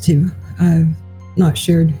getting used to. I've not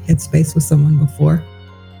shared headspace with someone before,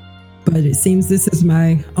 but it seems this is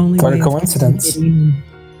my only What way a coincidence. of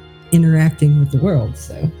interacting with the world.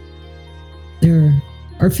 So there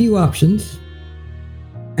are a few options,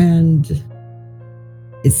 and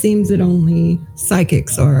it seems that only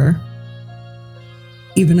psychics are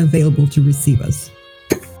even available to receive us.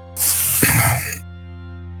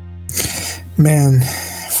 Man,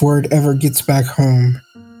 if word ever gets back home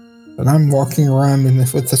that I'm walking around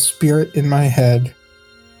with a spirit in my head.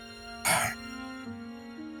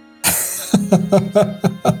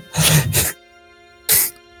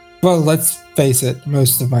 Well, let's face it,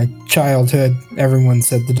 most of my childhood, everyone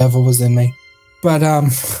said the devil was in me. But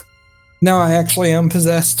now I actually am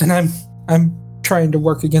possessed, and I'm trying to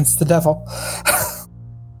work against the devil.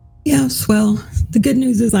 Yes, well, the good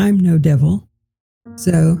news is I'm no devil.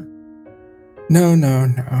 So No.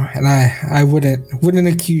 And I wouldn't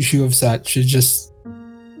accuse you of such. It's just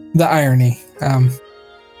the irony. I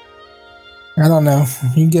don't know.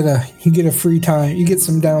 You get a free time, you get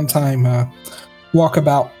some downtime, walk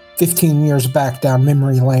about 15 years back down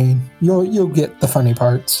memory lane. You'll get the funny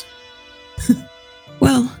parts.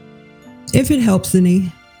 well, if it helps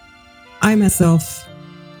any, I myself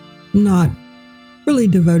not really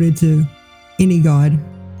devoted to any god,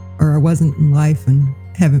 or I wasn't in life and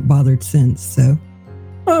haven't bothered since, so.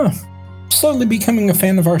 Slowly becoming a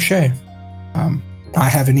fan of Arche. I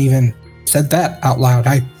haven't even said that out loud.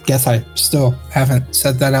 I guess I still haven't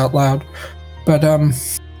said that out loud. But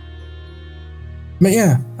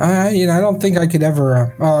yeah, I don't think I could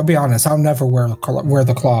ever, I'll be honest, I'll never wear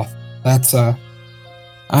the cloth. That's,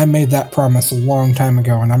 I made that promise a long time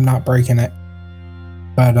ago, and I'm not breaking it.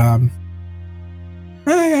 But,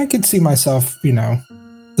 I could see myself,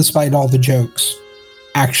 despite all the jokes,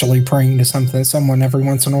 actually praying to someone every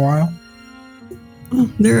once in a while. Well,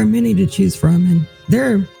 there are many to choose from, and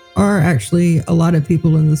there are actually a lot of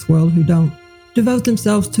people in this world who don't devote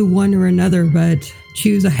themselves to one or another, but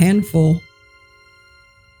choose a handful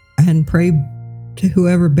and pray to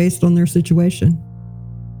whoever based on their situation.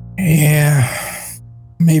 Yeah,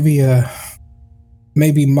 maybe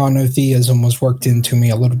monotheism was worked into me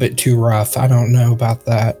a little bit too rough. I don't know about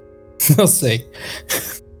that. We'll see.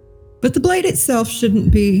 But the blade itself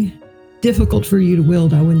shouldn't be difficult for you to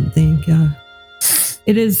wield, I wouldn't think.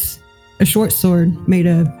 It is a short sword made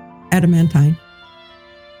of adamantine.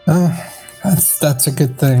 That's a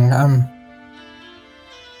good thing.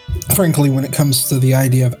 Frankly, when it comes to the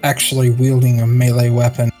idea of actually wielding a melee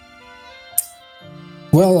weapon,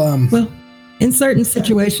 well, in certain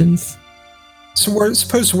situations. So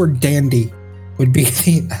suppose the word dandy would be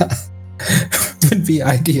would be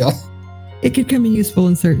ideal. It could come in useful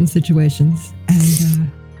in certain situations, and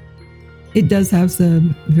it does have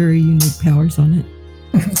some very unique powers on it.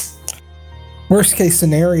 Worst case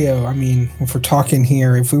scenario, I mean, if we're talking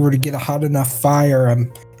here, if we were to get a hot enough fire,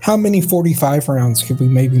 how many 45 rounds could we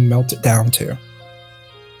maybe melt it down to?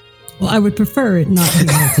 Well, I would prefer it not be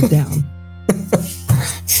melted down.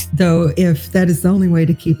 Though, if that is the only way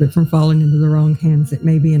to keep it from falling into the wrong hands, it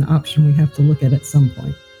may be an option we have to look at some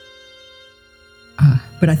point.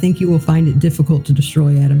 But I think you will find it difficult to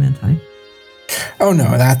destroy adamantine. Oh no,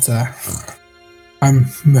 I'm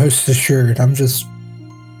most assured. I'm just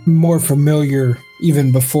more familiar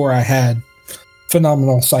even before I had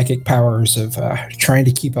phenomenal psychic powers of trying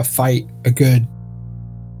to keep a fight a good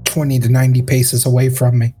 20 to 90 paces away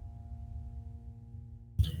from me.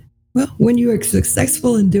 Well, when you are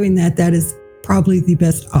successful in doing that, that is probably the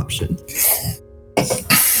best option.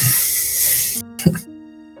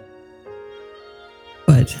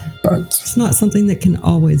 But it's not something that can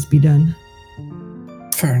always be done.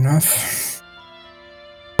 Fair enough.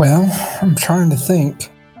 Well, I'm trying to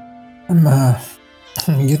think. I'm gonna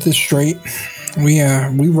get this straight. We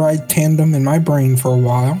ride tandem in my brain for a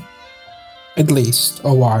while. At least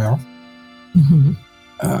a while. Mm-hmm.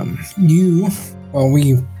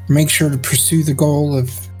 We make sure to pursue the goal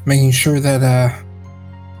of making sure that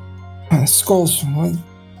Skull Spear?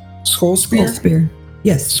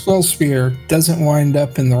 Yes. Skull Spear doesn't wind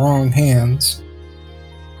up in the wrong hands.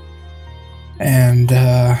 And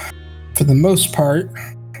for the most part,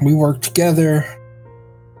 we work together.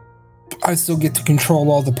 I still get to control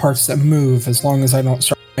all the parts that move as long as I don't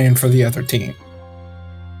start playing for the other team.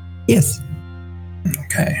 Yes.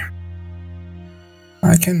 Okay.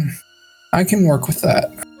 I can work with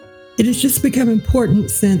that. It has just become important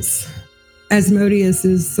since Asmodeus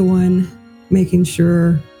is the one making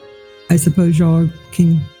sure I suppose y'all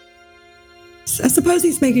can. I suppose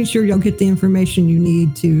he's making sure y'all get the information you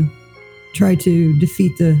need to try to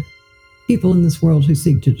defeat the people in this world who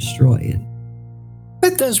seek to destroy it.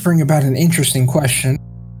 That does bring about an interesting question.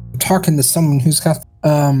 I'm talking to someone who's got.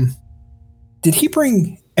 Did he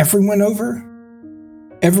bring everyone over?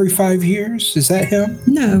 Every 5 years? Is that him?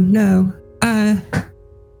 No.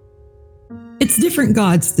 It's different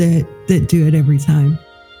gods that do it every time.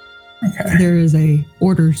 Okay. There is a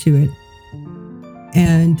order to it.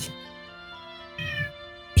 And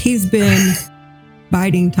he's been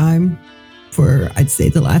biding time for, I'd say,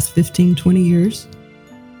 the last 15, 20 years,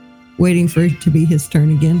 waiting for it to be his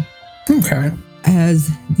turn again. Okay. As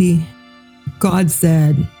the gods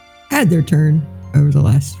that had their turn over the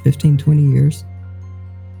last 15, 20 years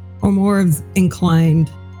are more inclined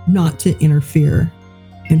not to interfere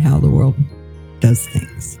in how the world does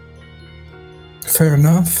things. Fair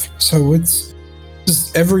enough. So it's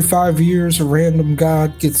just every 5 years a random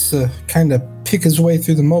god gets to kind of pick his way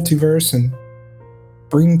through the multiverse and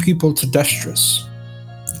bring people to Destris.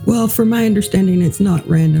 Well, from my understanding, it's not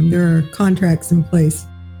random. There are contracts in place,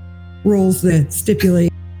 rules that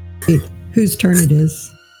stipulate whose turn it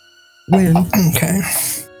is, when, Okay.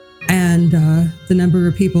 and the number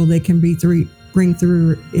of people they can bring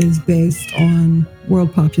through is based on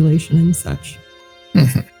world population and such.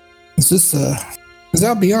 Mm-hmm. Because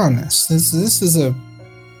I'll be honest, this is a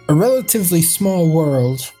relatively small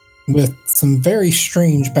world with some very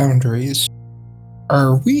strange boundaries.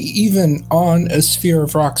 Are we even on a sphere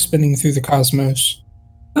of rock spinning through the cosmos?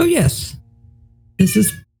 Oh, yes. This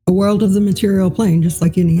is a world of the material plane, just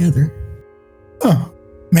like any other. Oh,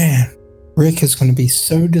 man. Rick is going to be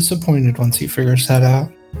so disappointed once he figures that out.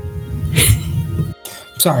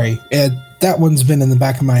 Sorry, Ed, that one's been in the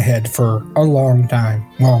back of my head for a long time.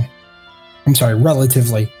 Well, I'm sorry,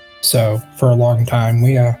 relatively so for a long time.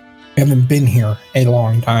 We haven't been here a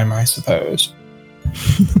long time, I suppose.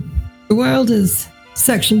 The world is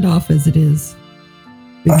sectioned off as it is,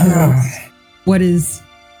 because what is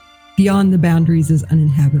beyond the boundaries is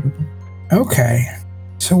uninhabitable. Okay,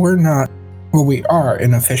 so we're not, well, we are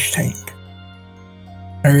in a fish tank.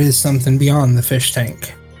 There is something beyond the fish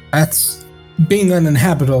tank. That's, being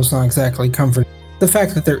uninhabitable is not exactly comforting. The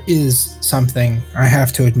fact that there is something, I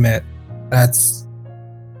have to admit, that's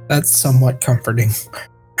somewhat comforting.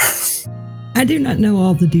 I do not know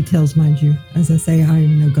all the details, mind you. As I say, I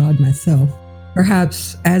am no god myself.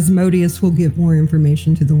 Perhaps Asmodeus will give more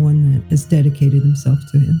information to the one that has dedicated himself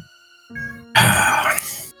to him.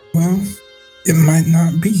 Well, it might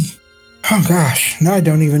not be. Oh gosh, now I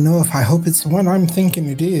don't even know if I hope it's the one I'm thinking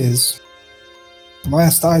it is. The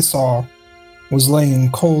last I saw was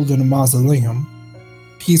laying cold in a mausoleum.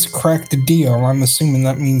 He's cracked a deal. I'm assuming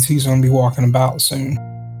that means he's going to be walking about soon.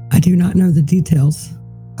 I do not know the details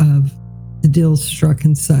of the deals struck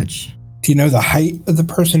and such. Do you know the height of the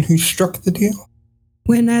person who struck the deal?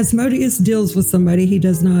 When Asmodeus deals with somebody, he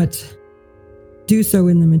does not do so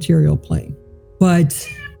in the material plane, but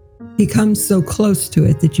he comes so close to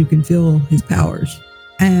it that you can feel his powers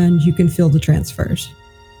and you can feel the transfers.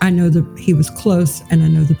 I know that he was close and I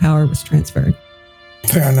know the power was transferred.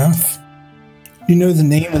 Fair enough. You know the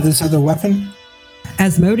name of this other weapon?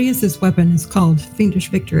 Asmodeus' weapon is called Fiendish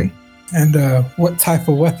Victory. And what type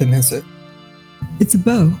of weapon is it? It's a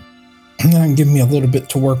bow. That can give me a little bit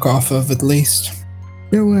to work off of at least.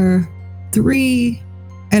 There were 3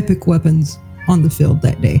 epic weapons on the field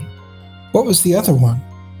that day. What was the other one?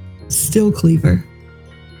 Steel Cleaver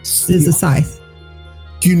is a scythe.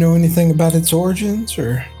 Do you know anything about its origins,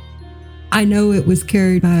 or? I know it was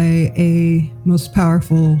carried by a most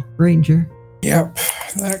powerful ranger. Yep,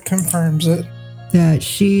 that confirms it. That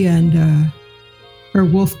she and her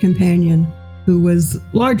wolf companion, who was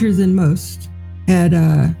larger than most, had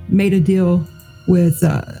made a deal with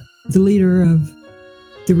the leader of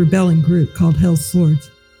the rebelling group called Hell's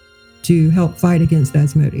Swords to help fight against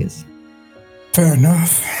Asmodeus. Fair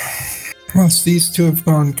enough. Unless these two have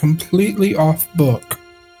gone completely off book.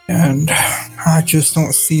 And I just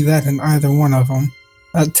don't see that in either one of them.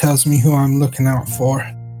 That tells me who I'm looking out for.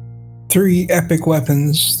 3 epic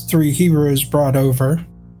weapons, 3 heroes brought over.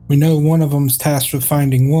 We know one of them's tasked with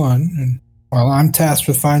finding one, and well, I'm tasked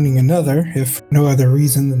with finding another, if for no other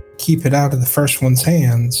reason than to keep it out of the first one's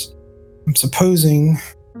hands. I'm supposing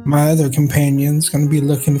my other companion's going to be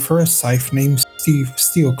looking for a scythe named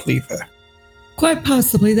Steel Cleaver. Quite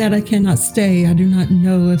possibly. That I cannot say. I do not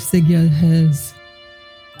know if Sigya has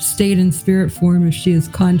stayed in spirit form, if she has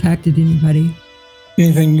contacted anybody.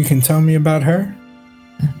 Anything you can tell me about her?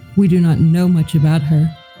 We do not know much about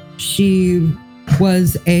her. She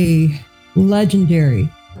was a legendary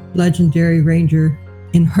ranger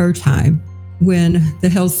in her time when the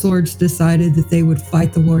Hellswords decided that they would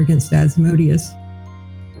fight the war against Asmodeus.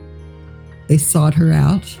 They sought her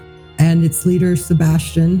out, and its leader,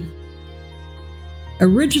 Sebastian,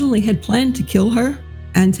 originally had planned to kill her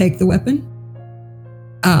and take the weapon.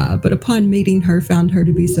 But upon meeting her, found her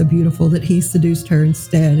to be so beautiful that he seduced her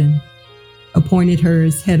instead and appointed her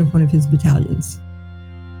as head of one of his battalions.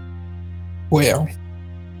 Well,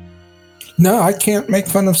 no, I can't make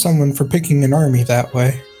fun of someone for picking an army that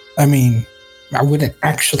way. I mean, I wouldn't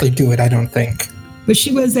actually do it, I don't think. But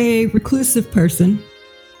she was a reclusive person.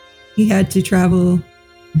 He had to travel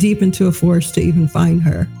deep into a forest to even find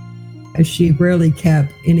her, as she rarely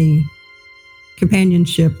kept any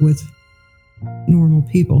companionship with normal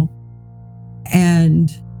people.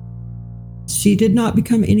 And she did not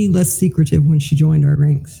become any less secretive when she joined our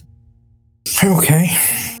ranks. Okay.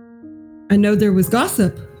 I know there was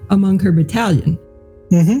gossip among her battalion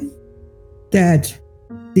that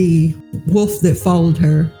the wolf that followed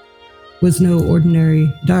her was no ordinary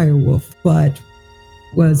dire wolf, but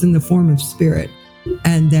was in the form of spirit,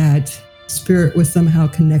 and that spirit was somehow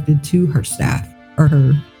connected to her staff or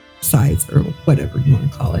her scythe or whatever you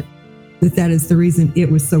want to call it. That is the reason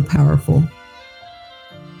it was so powerful,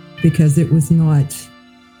 because it was not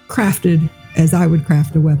crafted as I would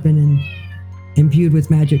craft a weapon and imbued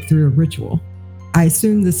with magic through a ritual. I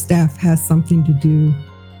assume the staff has something to do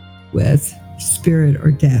with spirit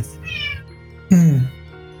or death.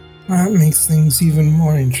 That makes things even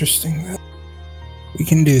more interesting. We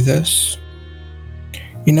can do this.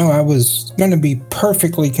 You know, I was going to be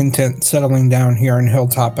perfectly content settling down here in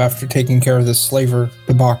Hilltop after taking care of this slaver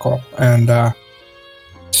debacle and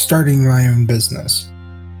starting my own business.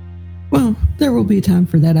 Well, there will be time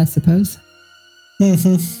for that, I suppose.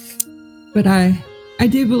 But I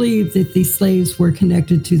do believe that the slaves were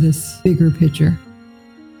connected to this bigger picture.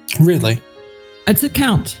 Really? It's a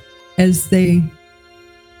count as they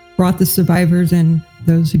brought the survivors and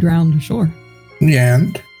those who drowned ashore.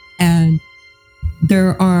 And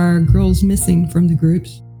there are girls missing from the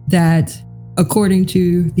groups that, according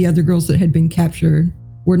to the other girls that had been captured,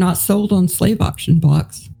 were not sold on slave auction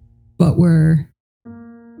blocks, but were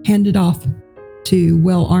handed off to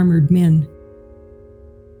well-armored men.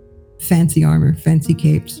 Fancy armor, fancy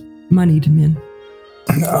capes, moneyed men.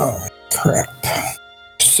 Oh, crap.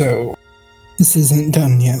 So, this isn't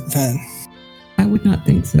done yet then. I would not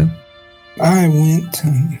think so. I went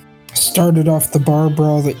and started off the bar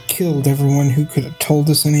brawl that killed everyone who could have told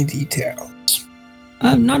us any details.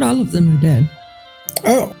 Not all of them are dead.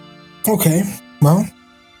 Oh, okay. Well,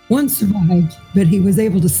 one survived, but he was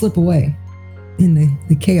able to slip away in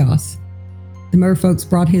the chaos. The merfolks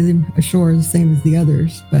brought him ashore the same as the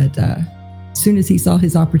others, but as soon as he saw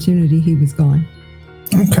his opportunity, he was gone.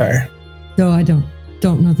 Okay. Though I don't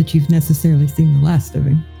know that you've necessarily seen the last of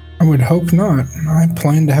him. I would hope not. I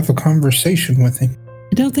plan to have a conversation with him.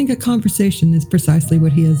 I don't think a conversation is precisely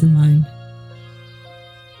what he has in mind.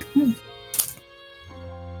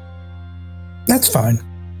 That's fine.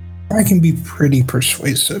 I can be pretty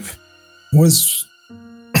persuasive.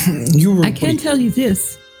 I can tell you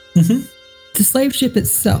this. The slave ship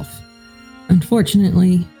itself,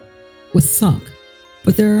 unfortunately, was sunk.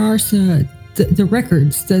 But there are the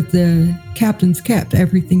records that the captains kept.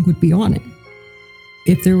 Everything would be on it.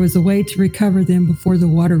 If there was a way to recover them before the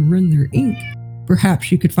water ruined their ink,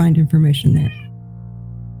 perhaps you could find information there.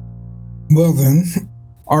 Well then,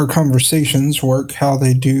 our conversations work how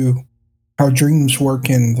dreams work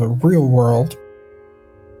in the real world.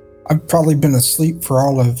 I've probably been asleep for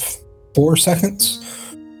all of 4 seconds.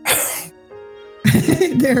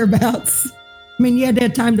 Thereabouts. I mean, you had to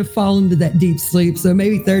have time to fall into that deep sleep, so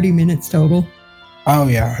maybe 30 minutes total. Oh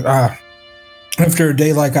yeah. After a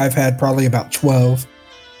day like I've had, probably about 12.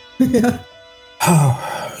 Yeah.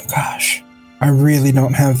 Oh, gosh. I really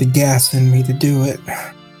don't have the gas in me to do it.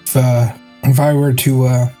 If I were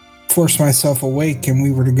to force myself awake and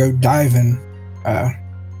we were to go diving,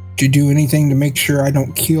 do you do anything to make sure I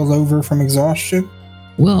don't keel over from exhaustion?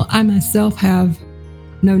 Well, I myself have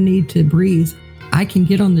no need to breathe. I can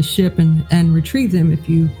get on the ship and retrieve them if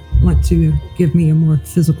you want to give me a more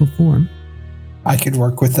physical form. I could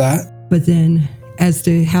work with that. But then as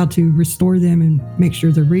to how to restore them and make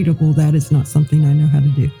sure they're readable, that is not something I know how to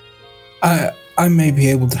do. I may be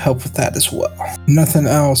able to help with that as well. Nothing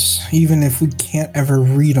else, even if we can't ever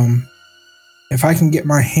read them. If I can get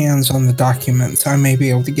my hands on the documents, I may be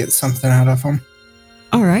able to get something out of them.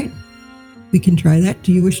 All right. We can try that.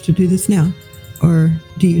 Do you wish to do this now? Or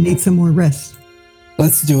do you need some more rest?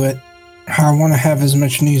 Let's do it. I want to have as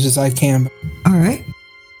much news as I can. All right.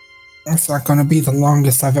 It's not going to be the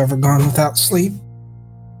longest I've ever gone without sleep.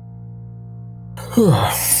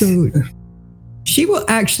 So she will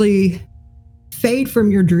actually fade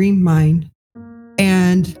from your dream mind,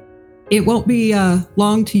 and it won't be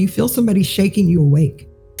long till you feel somebody shaking you awake.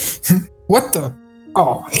 What the?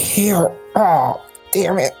 Oh, here. Oh,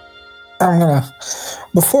 damn it.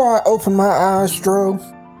 Before I open my eyes, Dro,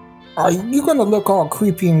 are you gonna look all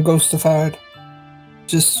creepy and ghostified?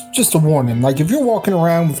 Just a warning. Like, if you're walking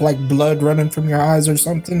around with, like, blood running from your eyes or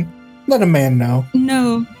something, let a man know.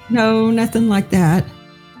 No, nothing like that.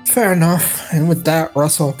 Fair enough. And with that,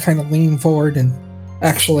 Russell kind of lean forward and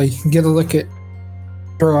actually get a look at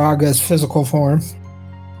Duraga's physical form.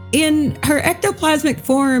 In her ectoplasmic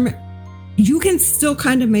form, you can still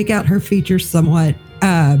kind of make out her features somewhat,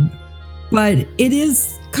 but it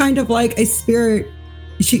is kind of like a spirit.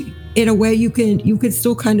 She, in a way, you could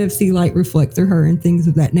still kind of see light reflect through her and things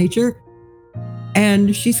of that nature.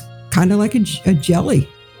 And she's kind of like a jelly.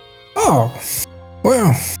 Oh,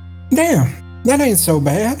 well, damn, that ain't so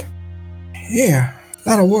bad. Yeah,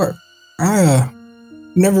 that'll work. I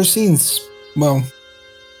never seen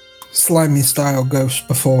slimy style ghosts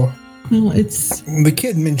before. Well, the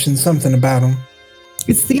kid mentioned something about them.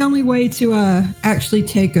 It's the only way to actually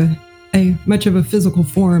take a much of a physical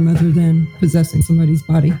form other than possessing somebody's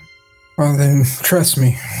body. Well, then, trust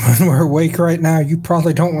me, when we're awake right now, you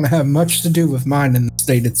probably don't want to have much to do with mine in the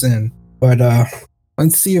state it's in. But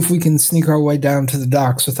let's see if we can sneak our way down to the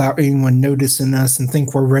docks without anyone noticing us and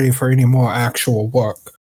think we're ready for any more actual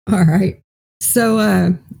work. All right.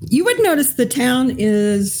 So you would notice the town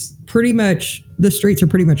is the streets are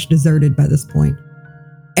pretty much deserted by this point.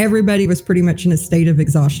 Everybody was pretty much in a state of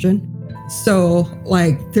exhaustion. So,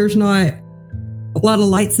 like, there's not a lot of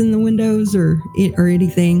lights in the windows or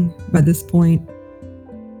anything by this point.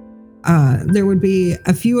 There would be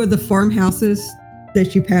a few of the farmhouses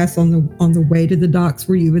that you pass on the way to the docks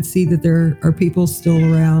where you would see that there are people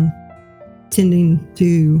still around tending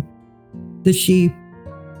to the sheep,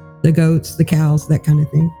 the goats, the cows, that kind of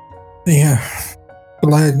thing. Yeah.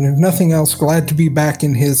 Glad, if nothing else, glad to be back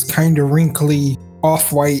in his kind of wrinkly,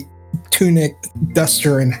 off-white tunic,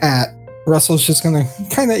 duster, and hat. Russell's just gonna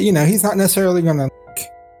kind of, he's not necessarily gonna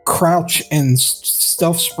crouch and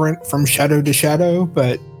stealth sprint from shadow to shadow,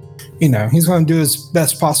 but, he's gonna do his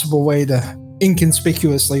best possible way to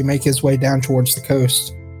inconspicuously make his way down towards the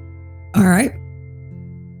coast. All right.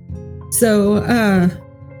 So,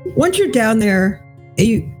 once you're down there,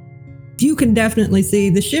 you can definitely see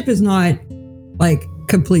the ship is not, like,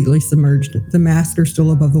 completely submerged. The masts are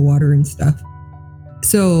still above the water and stuff.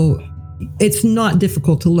 So it's not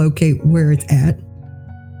difficult to locate where it's at.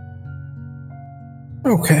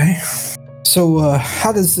 Okay. So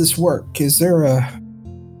how does this work? Is there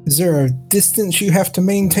a distance you have to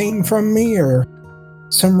maintain from me, or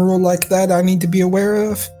some rule like that I need to be aware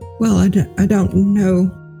of? Well, I don't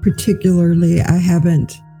know particularly. I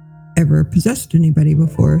haven't ever possessed anybody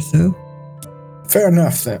before, so. Fair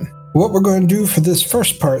enough, then. What we're going to do for this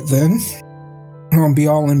first part, then, I'm going to be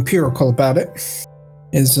all empirical about it,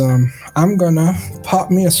 is I'm going to pop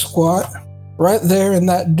me a squat right there in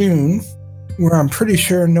that dune where I'm pretty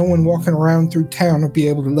sure no one walking around through town will be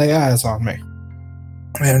able to lay eyes on me.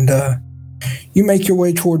 And you make your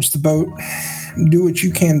way towards the boat, do what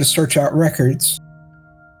you can to search out records,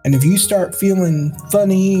 and if you start feeling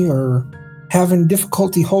funny or having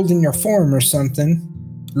difficulty holding your form or something,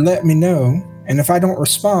 let me know. And if I don't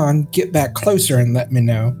respond, get back closer and let me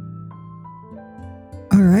know.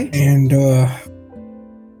 All right. And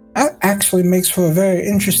that actually makes for a very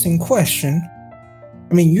interesting question.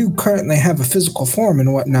 I mean, you currently have a physical form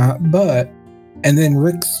and whatnot, and then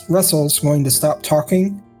Russell's going to stop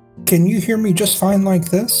talking. Can you hear me just fine like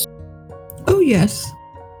this? Oh, yes.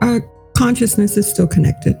 Our consciousness is still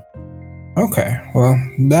connected. Okay, well,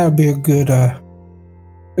 that would be a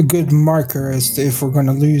good marker as to if we're going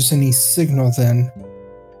to lose any signal then.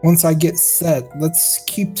 Once I get set, let's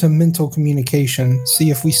keep to mental communication, see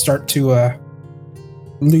if we start to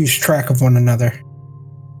lose track of one another.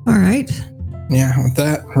 All right. Yeah, with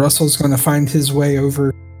that, Russell's going to find his way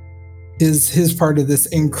over his part of this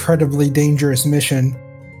incredibly dangerous mission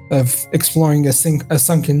of exploring a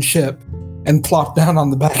sunken ship and plop down on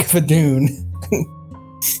the back of a dune.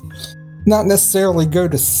 Not necessarily go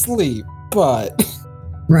to sleep, but...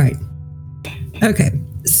 Right. Okay.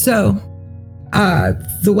 So,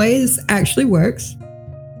 the way this actually works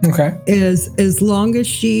is as long as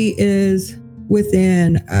she is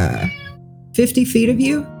within 50 feet of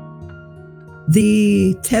you,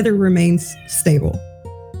 the tether remains stable.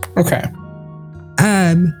 Okay.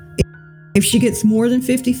 If she gets more than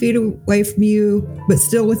 50 feet away from you, but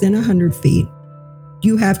still within 100 feet,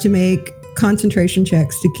 you have to make concentration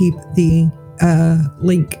checks to keep the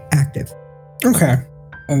link active. Okay.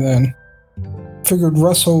 And then figured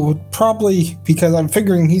Russell would probably, because I'm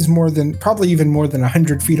figuring he's probably even more than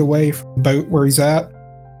 100 feet away from the boat where he's at.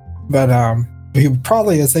 But he would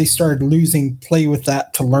probably, as they started losing, play with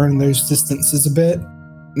that to learn those distances a bit.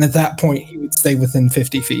 And at that point, he would stay within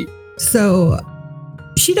 50 feet. So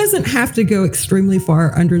she doesn't have to go extremely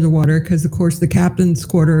far under the water because, of course, the captain's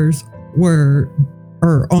quarters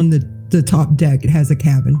are on the top deck. It has a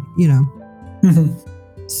cabin, you know. Mm-hmm.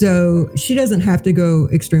 So she doesn't have to go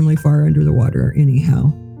extremely far under the water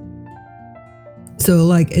anyhow. So,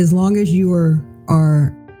 like, as long as you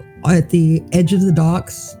are at the edge of the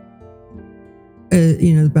docks,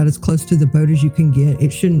 you know, about as close to the boat as you can get,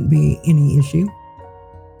 it shouldn't be any issue.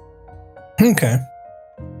 Okay.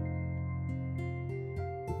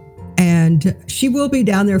 And she will be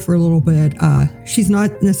down there for a little bit. She's not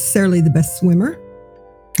necessarily the best swimmer,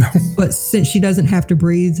 but since she doesn't have to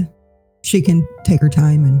breathe, she can take her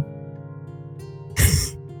time. And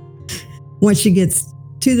once she gets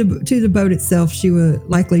to the boat itself, she would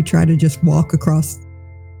likely try to just walk across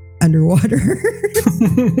underwater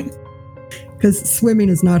because swimming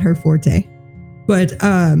is not her forte. But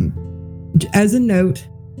as a note,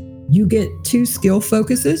 you get 2 skill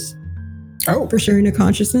focuses for sharing a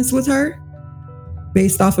consciousness with her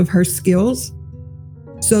based off of her skills.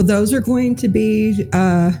 So those are going to be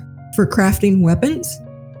for crafting weapons.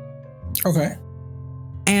 Okay.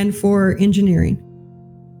 And for engineering.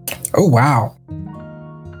 Oh, wow.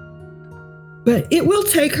 But it will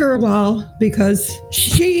take her a while because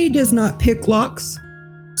she does not pick locks.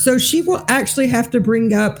 So she will actually have to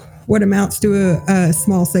bring up what amounts to a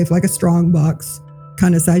small safe, like a strong box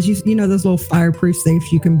kind of size. You know those little fireproof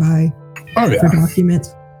safes you can buy for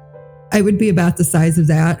documents? It would be about the size of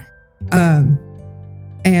that.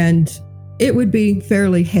 And it would be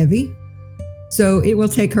fairly heavy. So it will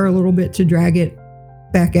take her a little bit to drag it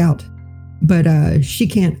back out. But she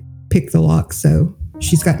can't pick the lock, so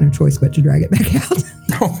she's got no choice but to drag it back out.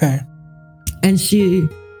 Okay. And she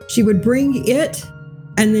would bring it,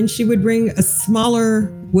 and then she would bring a smaller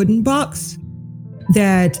wooden box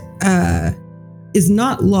that is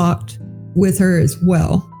not locked with her as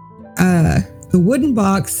well. The wooden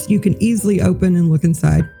box you can easily open and look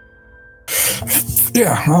inside.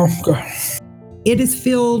 Yeah, I'll go. It is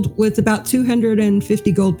filled with about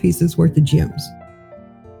 250 gold pieces worth of gems.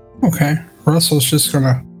 Okay. Russell's just going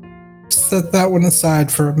to set that one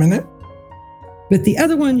aside for a minute. But the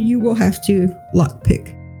other one you will have to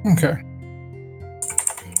lockpick. Okay.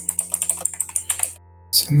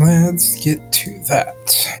 So let's get to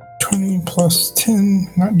that. 20 plus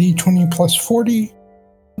 10, not D20 plus 40.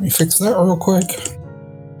 Let me fix that real quick.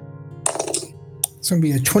 It's going to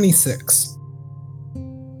be a 26.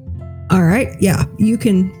 All right. Yeah, you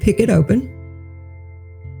can pick it open.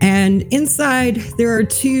 And inside, there are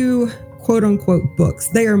 2 quote unquote books.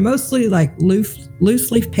 They are mostly like loose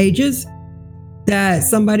leaf pages that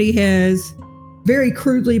somebody has very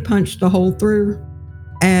crudely punched a hole through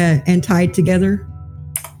and tied together.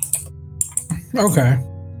 Okay.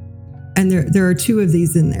 And there are 2 of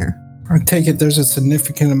these in there. I take it there's a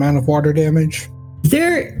significant amount of water damage.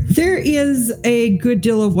 There is a good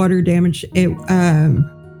deal of water damage.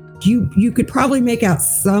 You could probably make out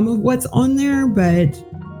some of what's on there, but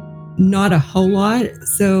not a whole lot.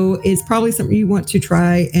 So it's probably something you want to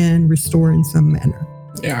try and restore in some manner.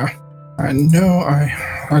 Yeah. I know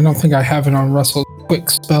I don't think I have it on Russell's quick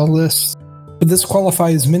spell list. Would this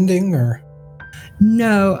qualify as mending or?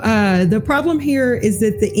 No, the problem here is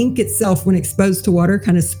that the ink itself, when exposed to water,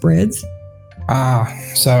 kind of spreads.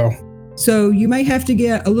 So you might have to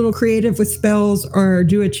get a little creative with spells or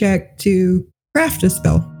do a check to craft a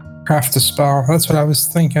spell. Craft a spell. That's what I was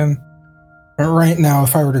thinking. But right now,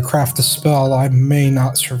 if I were to craft a spell, I may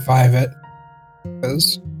not survive it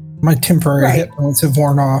because my temporary hit points have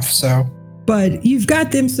worn off. So, but you've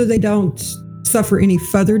got them so they don't suffer any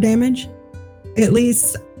further damage, at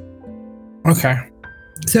least. Okay.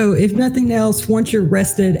 So if nothing else, once you're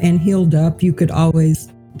rested and healed up, you could always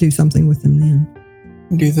do something with them then.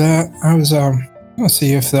 Do that. I was let's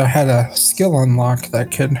see if I had a skill unlock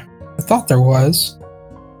that could. I thought there was.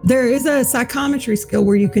 There is a psychometry skill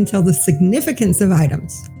where you can tell the significance of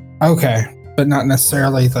items. Okay, but not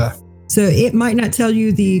necessarily the. So it might not tell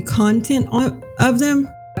you the content of them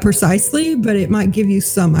precisely, but it might give you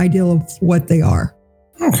some idea of what they are.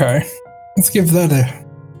 Okay, let's give that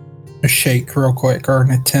a shake real quick, or an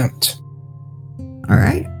attempt. All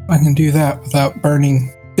right. I can do that without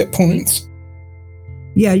burning hit points.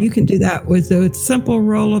 Yeah, you can do that with a simple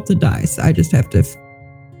roll of the dice. I just have to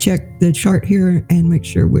check the chart here and make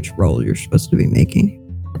sure which roll you're supposed to be making.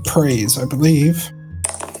 Appraise, I believe.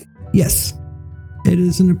 Yes, it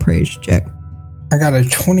is an appraise check. I got a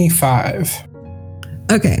 25.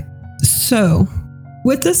 Okay. So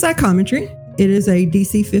with the psychometry, it is a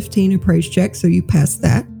DC 15 appraise check. So you pass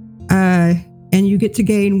that. And you get to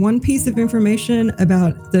gain one piece of information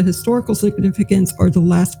about the historical significance or the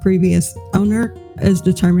last previous owner as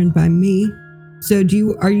determined by me. So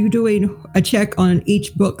are you doing a check on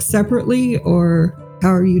each book separately, or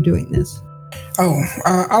how are you doing this? Oh,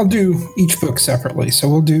 I'll do each book separately. So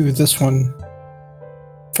we'll do this one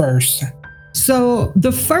first. So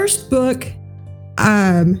the first book,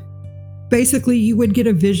 basically you would get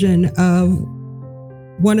a vision of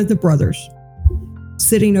one of the brothers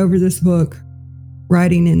sitting over this book,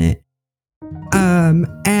 writing in it.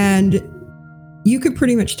 And you could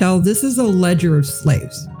pretty much tell this is a ledger of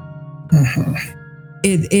slaves. Mm-hmm.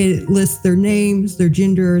 It lists their names, their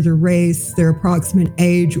gender, their race, their approximate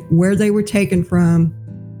age, where they were taken from,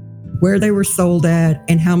 where they were sold at,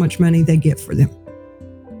 and how much money they get for them.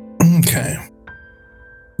 Okay.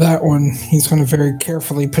 That one he's going to very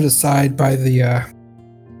carefully put aside by the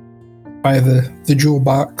jewel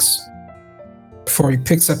box before he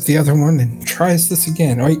picks up the other one and tries this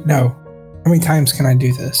again. Wait, no. How many times can I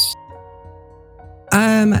do this?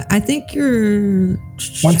 I think you're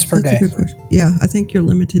once per day. Yeah, I think you're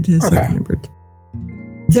limited to a certain Okay. number.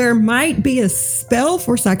 There might be a spell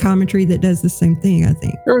for psychometry that does the same thing, I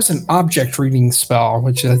think. There was an object reading spell,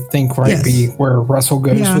 which I think might Yes. be where Russell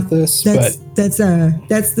goes Yeah, with this. That's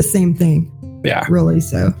the same thing, Yeah, really.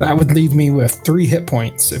 So that would leave me with 3 hit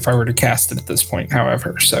points if I were to cast it at this point.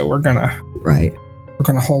 However, so we're gonna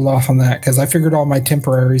hold off on that because I figured all my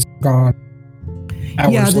temporaries are gone.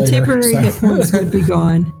 Yeah, the later, temporary so. hit points would be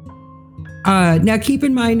gone. Now, keep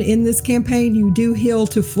in mind, in this campaign, you do heal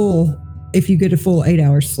to full if you get a full 8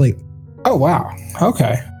 hours sleep. Oh wow.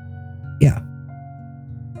 Okay.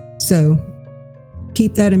 So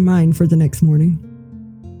keep that in mind for the next morning.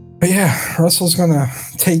 But yeah, Russell's gonna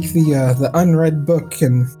take the unread book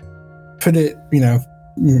and put it,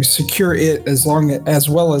 secure it as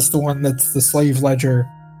well as the one that's the slave ledger.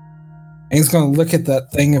 And he's gonna look at that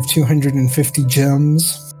thing of 250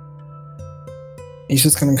 gems. He's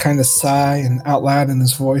just gonna kind of sigh and out loud in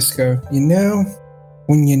his voice go,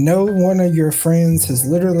 when you know one of your friends has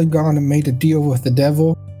literally gone and made a deal with the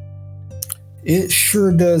devil, it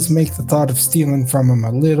sure does make the thought of stealing from him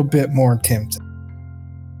a little bit more tempting.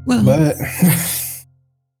 Well, But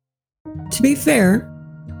to be fair,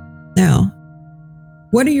 now,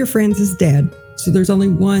 one of your friends is dead, so there's only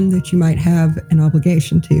one that you might have an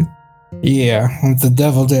obligation to. yeah, the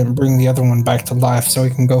devil didn't bring the other one back to life so he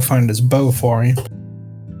can go find his bow for him.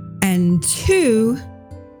 And 2,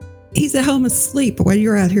 he's at home asleep while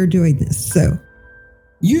you're out here doing this. So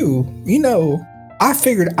I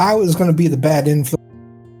figured I was going to be the bad influence.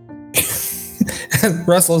 And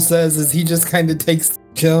Russell says as he just kind of takes the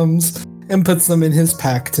gems and puts them in his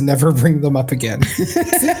pack to never bring them up again.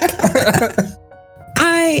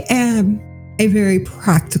 I am a very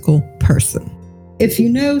practical person. If you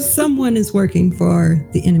know someone is working for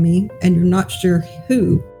the enemy and you're not sure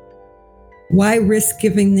who, why risk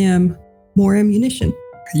giving them more ammunition?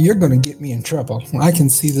 You're going to get me in trouble. I can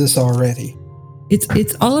see this already.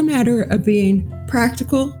 It's all a matter of being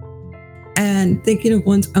practical and thinking of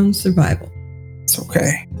one's own survival. It's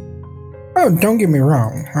okay. Oh, don't get me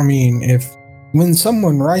wrong. I mean, when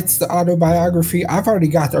someone writes the autobiography,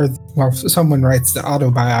 someone writes the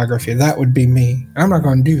autobiography, that would be me. I'm not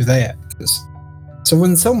going to do that. So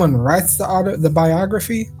when someone writes the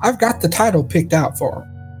biography, I've got the title picked out for them.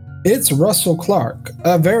 It's Russell Clark,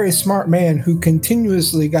 a very smart man who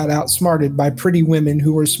continuously got outsmarted by pretty women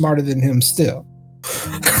who were smarter than him still.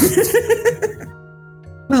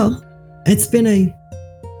 Well, it's been a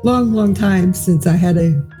long, long time since I had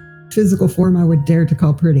a physical form I would dare to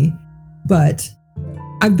call pretty, but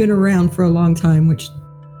I've been around for a long time, which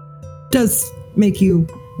does make you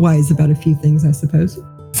wise about a few things, I suppose.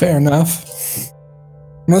 Fair enough.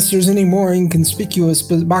 Unless there's any more inconspicuous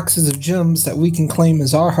boxes of gems that we can claim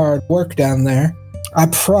as our hard work down there, I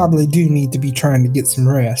probably do need to be trying to get some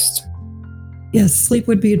rest. Yes, sleep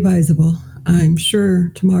would be advisable. I'm sure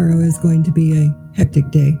tomorrow is going to be a hectic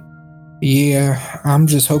day. Yeah, I'm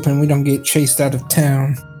just hoping we don't get chased out of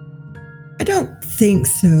town. I don't think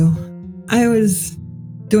so. I was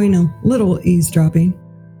doing a little eavesdropping.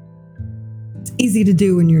 It's easy to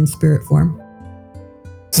do when you're in spirit form.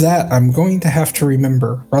 That I'm going to have to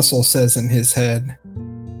remember, Russell says in his head.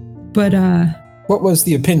 But, What was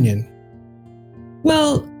the opinion?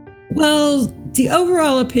 well, the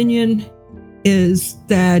overall opinion is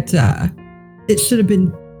that it should have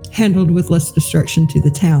been handled with less destruction to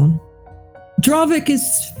the town. Dravik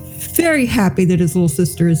is very happy that his little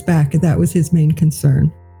sister is back, and that was his main concern.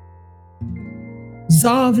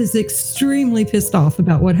 Zov is extremely pissed off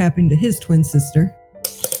about what happened to his twin sister.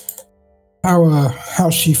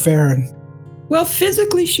 How's she faring? Well,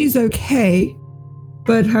 physically she's okay,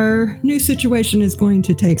 but her new situation is going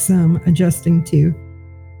to take some adjusting to.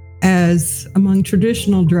 As among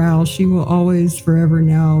traditional drow, she will always forever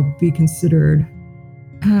now be considered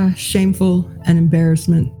shameful and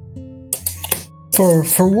embarrassment. For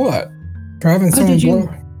what? For having someone blow?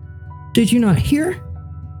 Did you not hear?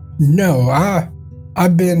 No,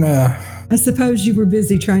 I've been I suppose you were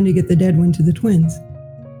busy trying to get the dead one to the twins.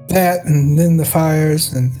 That and then the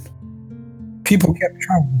fires, and people kept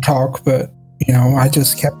trying to talk, but I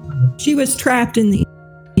just kept. She was trapped in the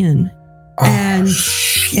inn, and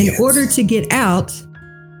in order to get out,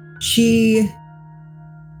 she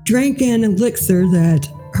drank an elixir that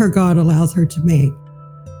her god allows her to make,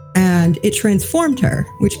 and it transformed her,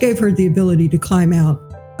 which gave her the ability to climb out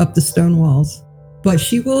up the stone walls. But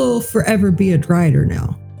she will forever be a Drider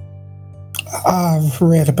now. I've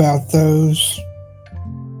read about those.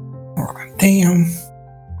 Oh, damn.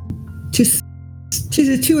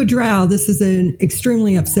 To a drow, this is an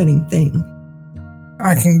extremely upsetting thing.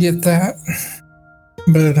 I can get that.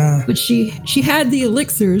 But she had the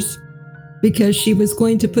elixirs because she was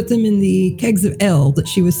going to put them in the kegs of ale that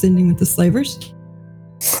she was sending with the slavers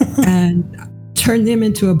and turn them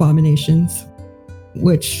into abominations,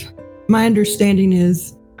 which my understanding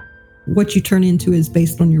is what you turn into is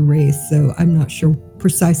based on your race. So I'm not sure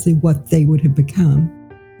precisely what they would have become.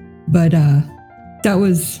 But that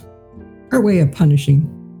was her way of punishing.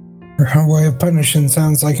 Her way of punishing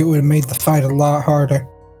sounds like it would have made the fight a lot harder.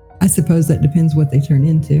 I suppose that depends what they turn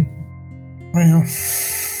into. Well,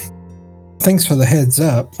 thanks for the heads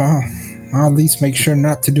up. I'll at least make sure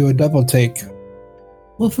not to do a double take.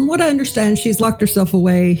 Well, from what I understand, she's locked herself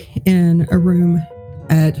away in a room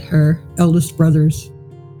at her eldest brother's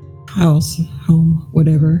house, home,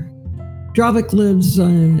 whatever. Dravik lives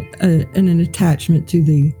in an attachment to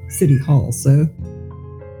the city hall, so...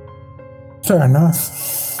 Fair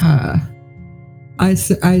enough. I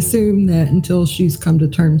assume that until she's come to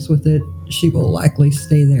terms with it, she will likely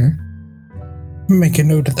stay there. Make a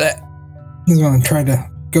note of that. He's going to try to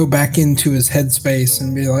go back into his headspace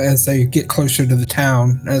and be like, as they get closer to the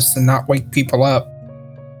town, as to not wake people up.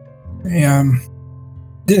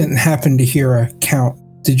 Didn't happen to hear a count,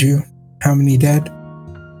 did you? How many dead?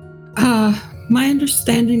 My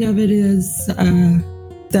understanding of it is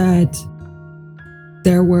that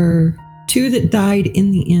there were 2 that died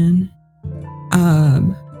in the inn.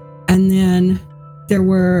 And then there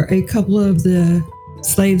were a couple of the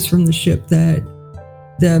slaves from the ship that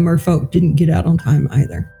the merfolk didn't get out on time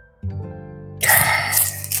either.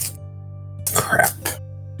 Crap.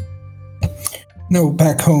 No,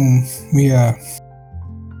 back home, we,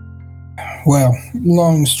 well,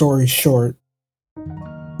 long story short,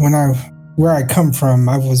 where I come from,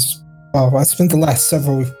 I spent the last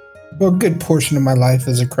a good portion of my life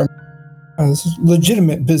as a criminal. I was a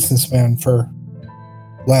legitimate businessman for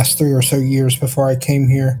the last 3 or so years before I came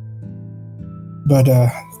here. But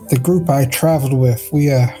the group I traveled with, we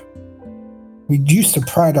used to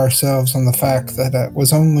pride ourselves on the fact that it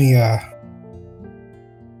was only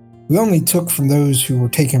we only took from those who were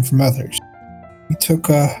taken from others. We took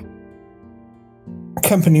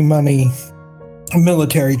company money,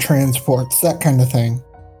 military transports, that kind of thing.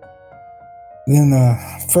 Then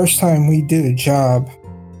first time we did a job,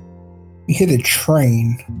 we hit a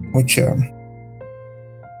train, which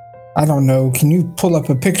I don't know. Can you pull up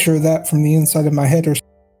a picture of that from the inside of my head or?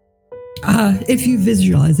 If you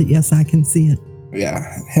visualize it, yes, I can see it.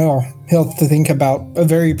 Yeah, he'll think about a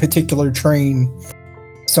very particular train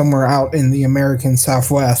somewhere out in the American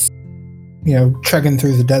Southwest, trekking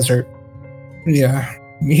through the desert. Yeah,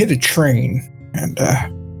 we hit a train, and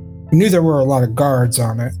we knew there were a lot of guards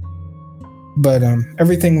on it, but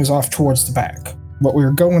everything was off towards the back. What we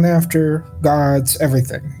were going after, guards,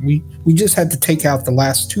 everything. We just had to take out the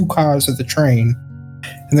last 2 cars of the train,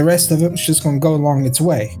 and the rest of it was just going to go along its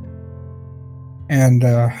way. And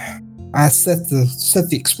I set the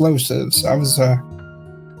explosives. I was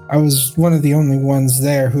one of the only ones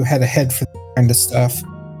there who had a head for that kind of stuff.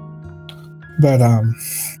 But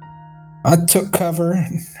I took cover,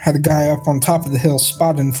 had a guy up on top of the hill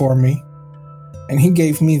spotting for me, and he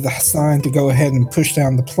gave me the sign to go ahead and push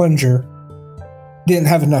down the plunger. Didn't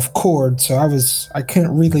have enough cord, so I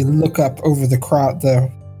couldn't really look up over the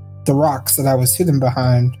rocks that I was hidden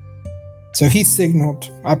behind. So he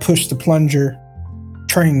signaled, I pushed the plunger,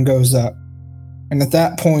 train goes up. And at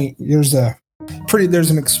that point, there's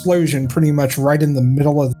an explosion pretty much right in the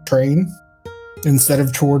middle of the train instead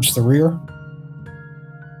of towards the rear.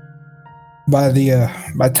 by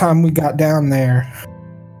the time we got down there,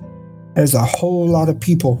 there's a whole lot of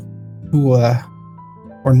people who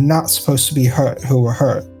were not supposed to be hurt who were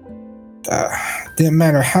hurt. Didn't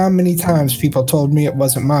matter how many times people told me it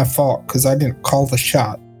wasn't my fault because I didn't call the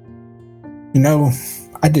shot. You know,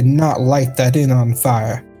 I did not light that inn on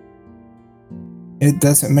fire. It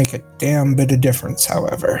doesn't make a damn bit of difference,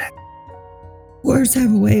 however. Wars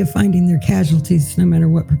have a way of finding their casualties no matter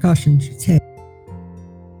what precautions you take.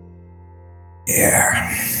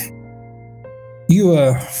 Yeah.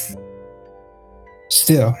 You,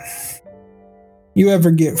 still, you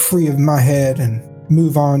ever get free of my head and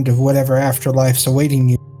move on to whatever afterlife's awaiting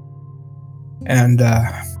you? And,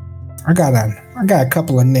 I got a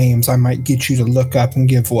couple of names I might get you to look up and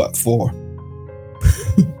give what for.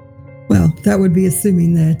 Well, that would be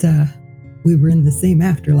assuming that we were in the same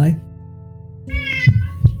afterlife.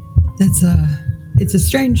 It's a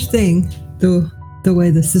strange thing, the way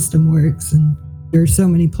the system works, and there are so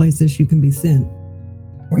many places you can be sent.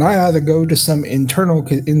 When I either go to some internal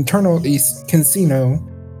casino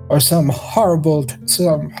or some horrible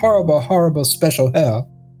special hell.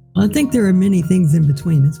 Well, I think there are many things in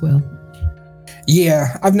between as well.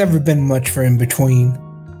 Yeah, I've never been much for in between.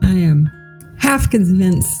 I am half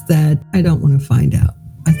convinced that I don't want to find out.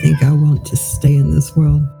 I think I want to stay in this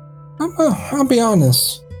world. I'll be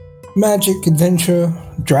honest. Magic, adventure,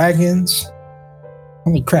 dragons.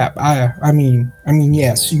 Holy crap! I mean,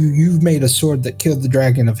 yes, you've made a sword that killed the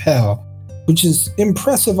dragon of hell, which is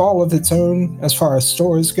impressive all of its own as far as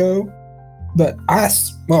stories go. But I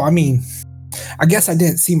guess I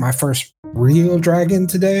didn't see my first real dragon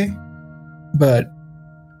today. But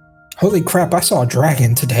holy crap! I saw a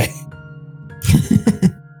dragon today.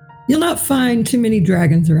 You'll not find too many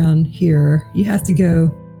dragons around here. You have to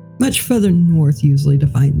go much further north usually to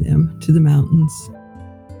find them, to the mountains.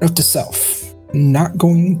 Note to self, not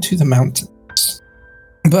going to the mountains.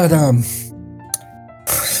 But as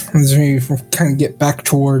we kind of get back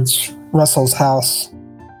towards Russell's house,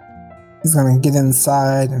 he's gonna get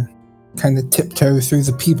inside and kind of tiptoe through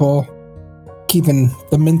the people, keeping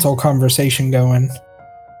the mental conversation going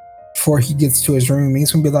before he gets to his room.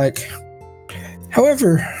 He's gonna be like,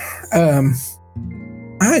 however,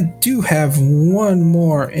 I do have one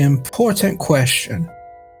more important question.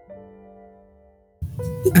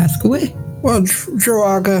 Ask away. Well,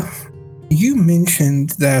 Droaga, you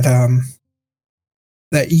mentioned that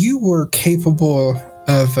that you were capable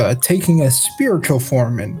of taking a spiritual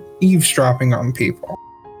form and eavesdropping on people.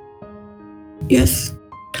 Yes.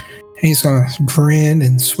 And he's gonna grin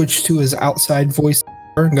and switch to his outside voice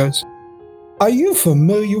and goes, "Are you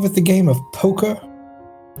familiar with the game of poker?"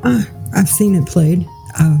 I've seen it played.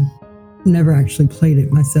 Never actually played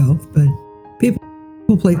it myself, but people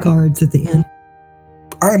play cards at the end.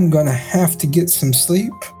 I'm gonna have to get some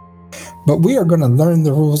sleep, but we are gonna learn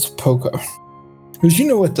the rules of poker. Because you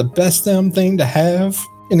know what the best damn thing to have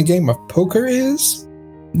in a game of poker is?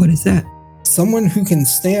 What is that? Someone who can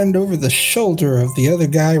stand over the shoulder of the other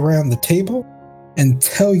guy around the table and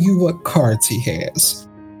tell you what cards he has.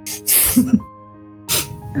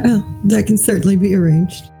 Well, that can certainly be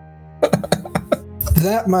arranged.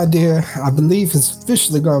 That, my dear, I believe is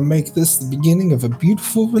officially going to make this the beginning of a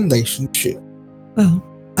beautiful relationship. Well,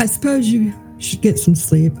 I suppose you should get some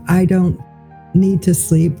sleep. I don't need to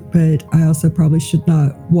sleep, but I also probably should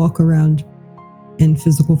not walk around in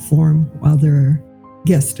physical form while there are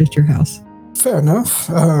guests at your house. Fair enough.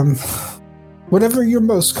 Whatever you're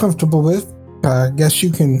most comfortable with, I guess you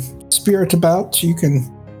can spirit about. You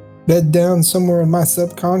can bed down somewhere in my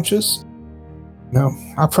subconscious. No,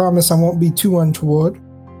 I promise I won't be too untoward.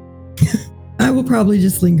 I will probably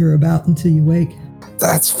just linger about until you wake.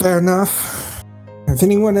 That's fair enough. If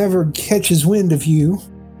anyone ever catches wind of you,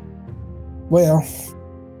 well,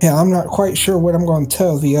 yeah, I'm not quite sure what I'm going to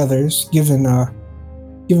tell the others, given the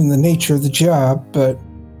nature of the job, but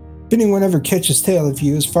if anyone ever catches tale of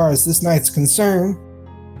you as far as this night's concerned,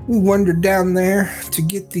 we wandered down there to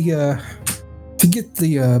get the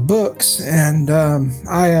books, and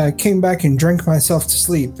I came back and drank myself to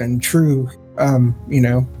sleep in true,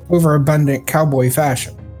 overabundant cowboy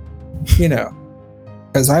fashion,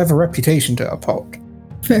 because I have a reputation to uphold.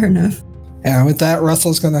 Fair enough. And with that,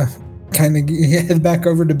 Russell's gonna kind of head back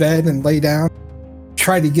over to bed and lay down,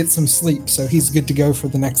 try to get some sleep so he's good to go for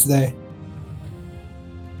the next day.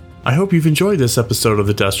 I hope you've enjoyed this episode of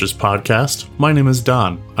the Desters Podcast. My name is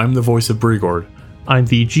Don. I'm the voice of Brigord. I'm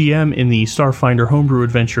the GM in the Starfinder Homebrew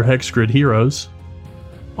Adventure Hexgrid Heroes.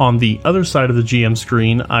 On the other side of the GM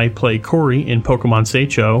screen, I play Corey in Pokemon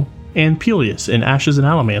Seicho and Peleus in Ashes and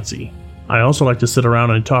Allomancy. I also like to sit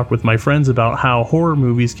around and talk with my friends about how horror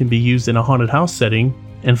movies can be used in a haunted house setting,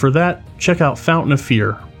 And for that, check out Fountain of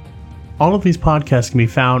Fear. All of these podcasts can be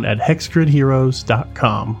found at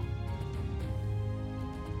hexgridheroes.com.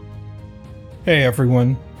 Hey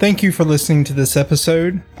everyone, thank you for listening to this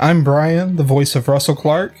episode. I'm Brian, the voice of Russell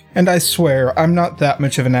Clark, and I swear I'm not that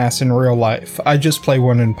much of an ass in real life, I just play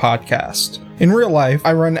one in podcast. In real life,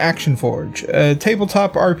 I run Action Forge, a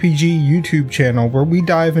tabletop RPG YouTube channel where we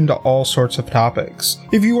dive into all sorts of topics.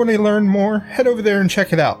 If you want to learn more, head over there and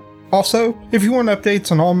check it out. Also, if you want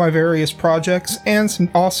updates on all my various projects and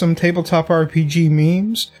some awesome tabletop RPG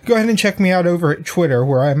memes, go ahead and check me out over at Twitter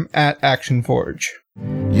where I'm at Action Forge.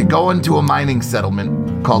 You go into a mining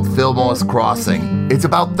settlement called Fillmore's Crossing. It's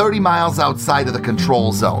about 30 miles outside of the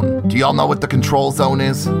control zone. Do y'all know what the control zone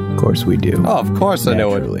is? Of course we do. Oh, of course I know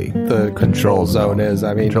what the control zone is.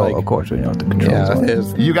 I mean, of course we know what the control zone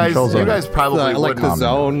is. You guys probably like wouldn't. the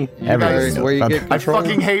zone where you get I control.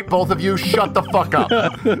 fucking hate both of you. Shut the fuck up.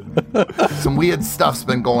 Some weird stuff's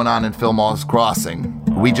been going on in Fillmore's Crossing.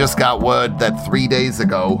 We just got word that 3 days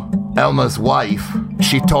ago, Elma's wife,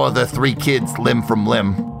 she tore the 3 kids limb from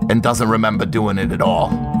limb and doesn't remember doing it at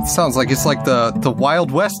all. Sounds like it's like the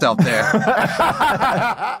Wild West out there.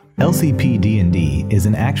 LCP D&D is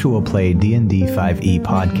an actual play D&D 5e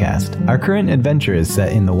podcast. Our current adventure is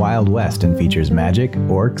set in the Wild West and features magic,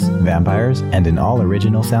 orcs, vampires, and an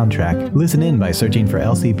all-original soundtrack. Listen in by searching for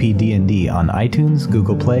LCP D&D on iTunes,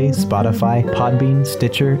 Google Play, Spotify, Podbean,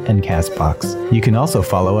 Stitcher, and CastBox. You can also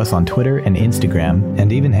follow us on Twitter and Instagram,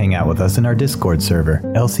 and even hang out with us in our Discord server,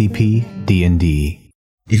 LCP D&D.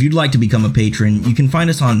 If you'd like to become a patron, you can find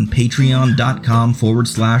us on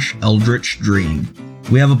patreon.com/Eldritch Dream.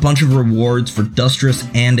 We have a bunch of rewards for Dustress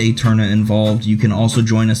and Aeterna involved. You can also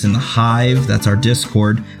join us in the Hive, that's our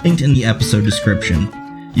Discord, linked in the episode description.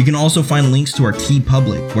 You can also find links to our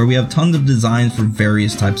TeePublic, where we have tons of designs for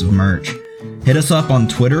various types of merch. Hit us up on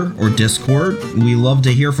Twitter or Discord. We love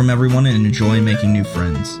to hear from everyone and enjoy making new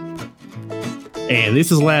friends. And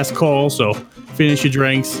this is last call, so finish your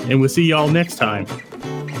drinks, and we'll see y'all next time.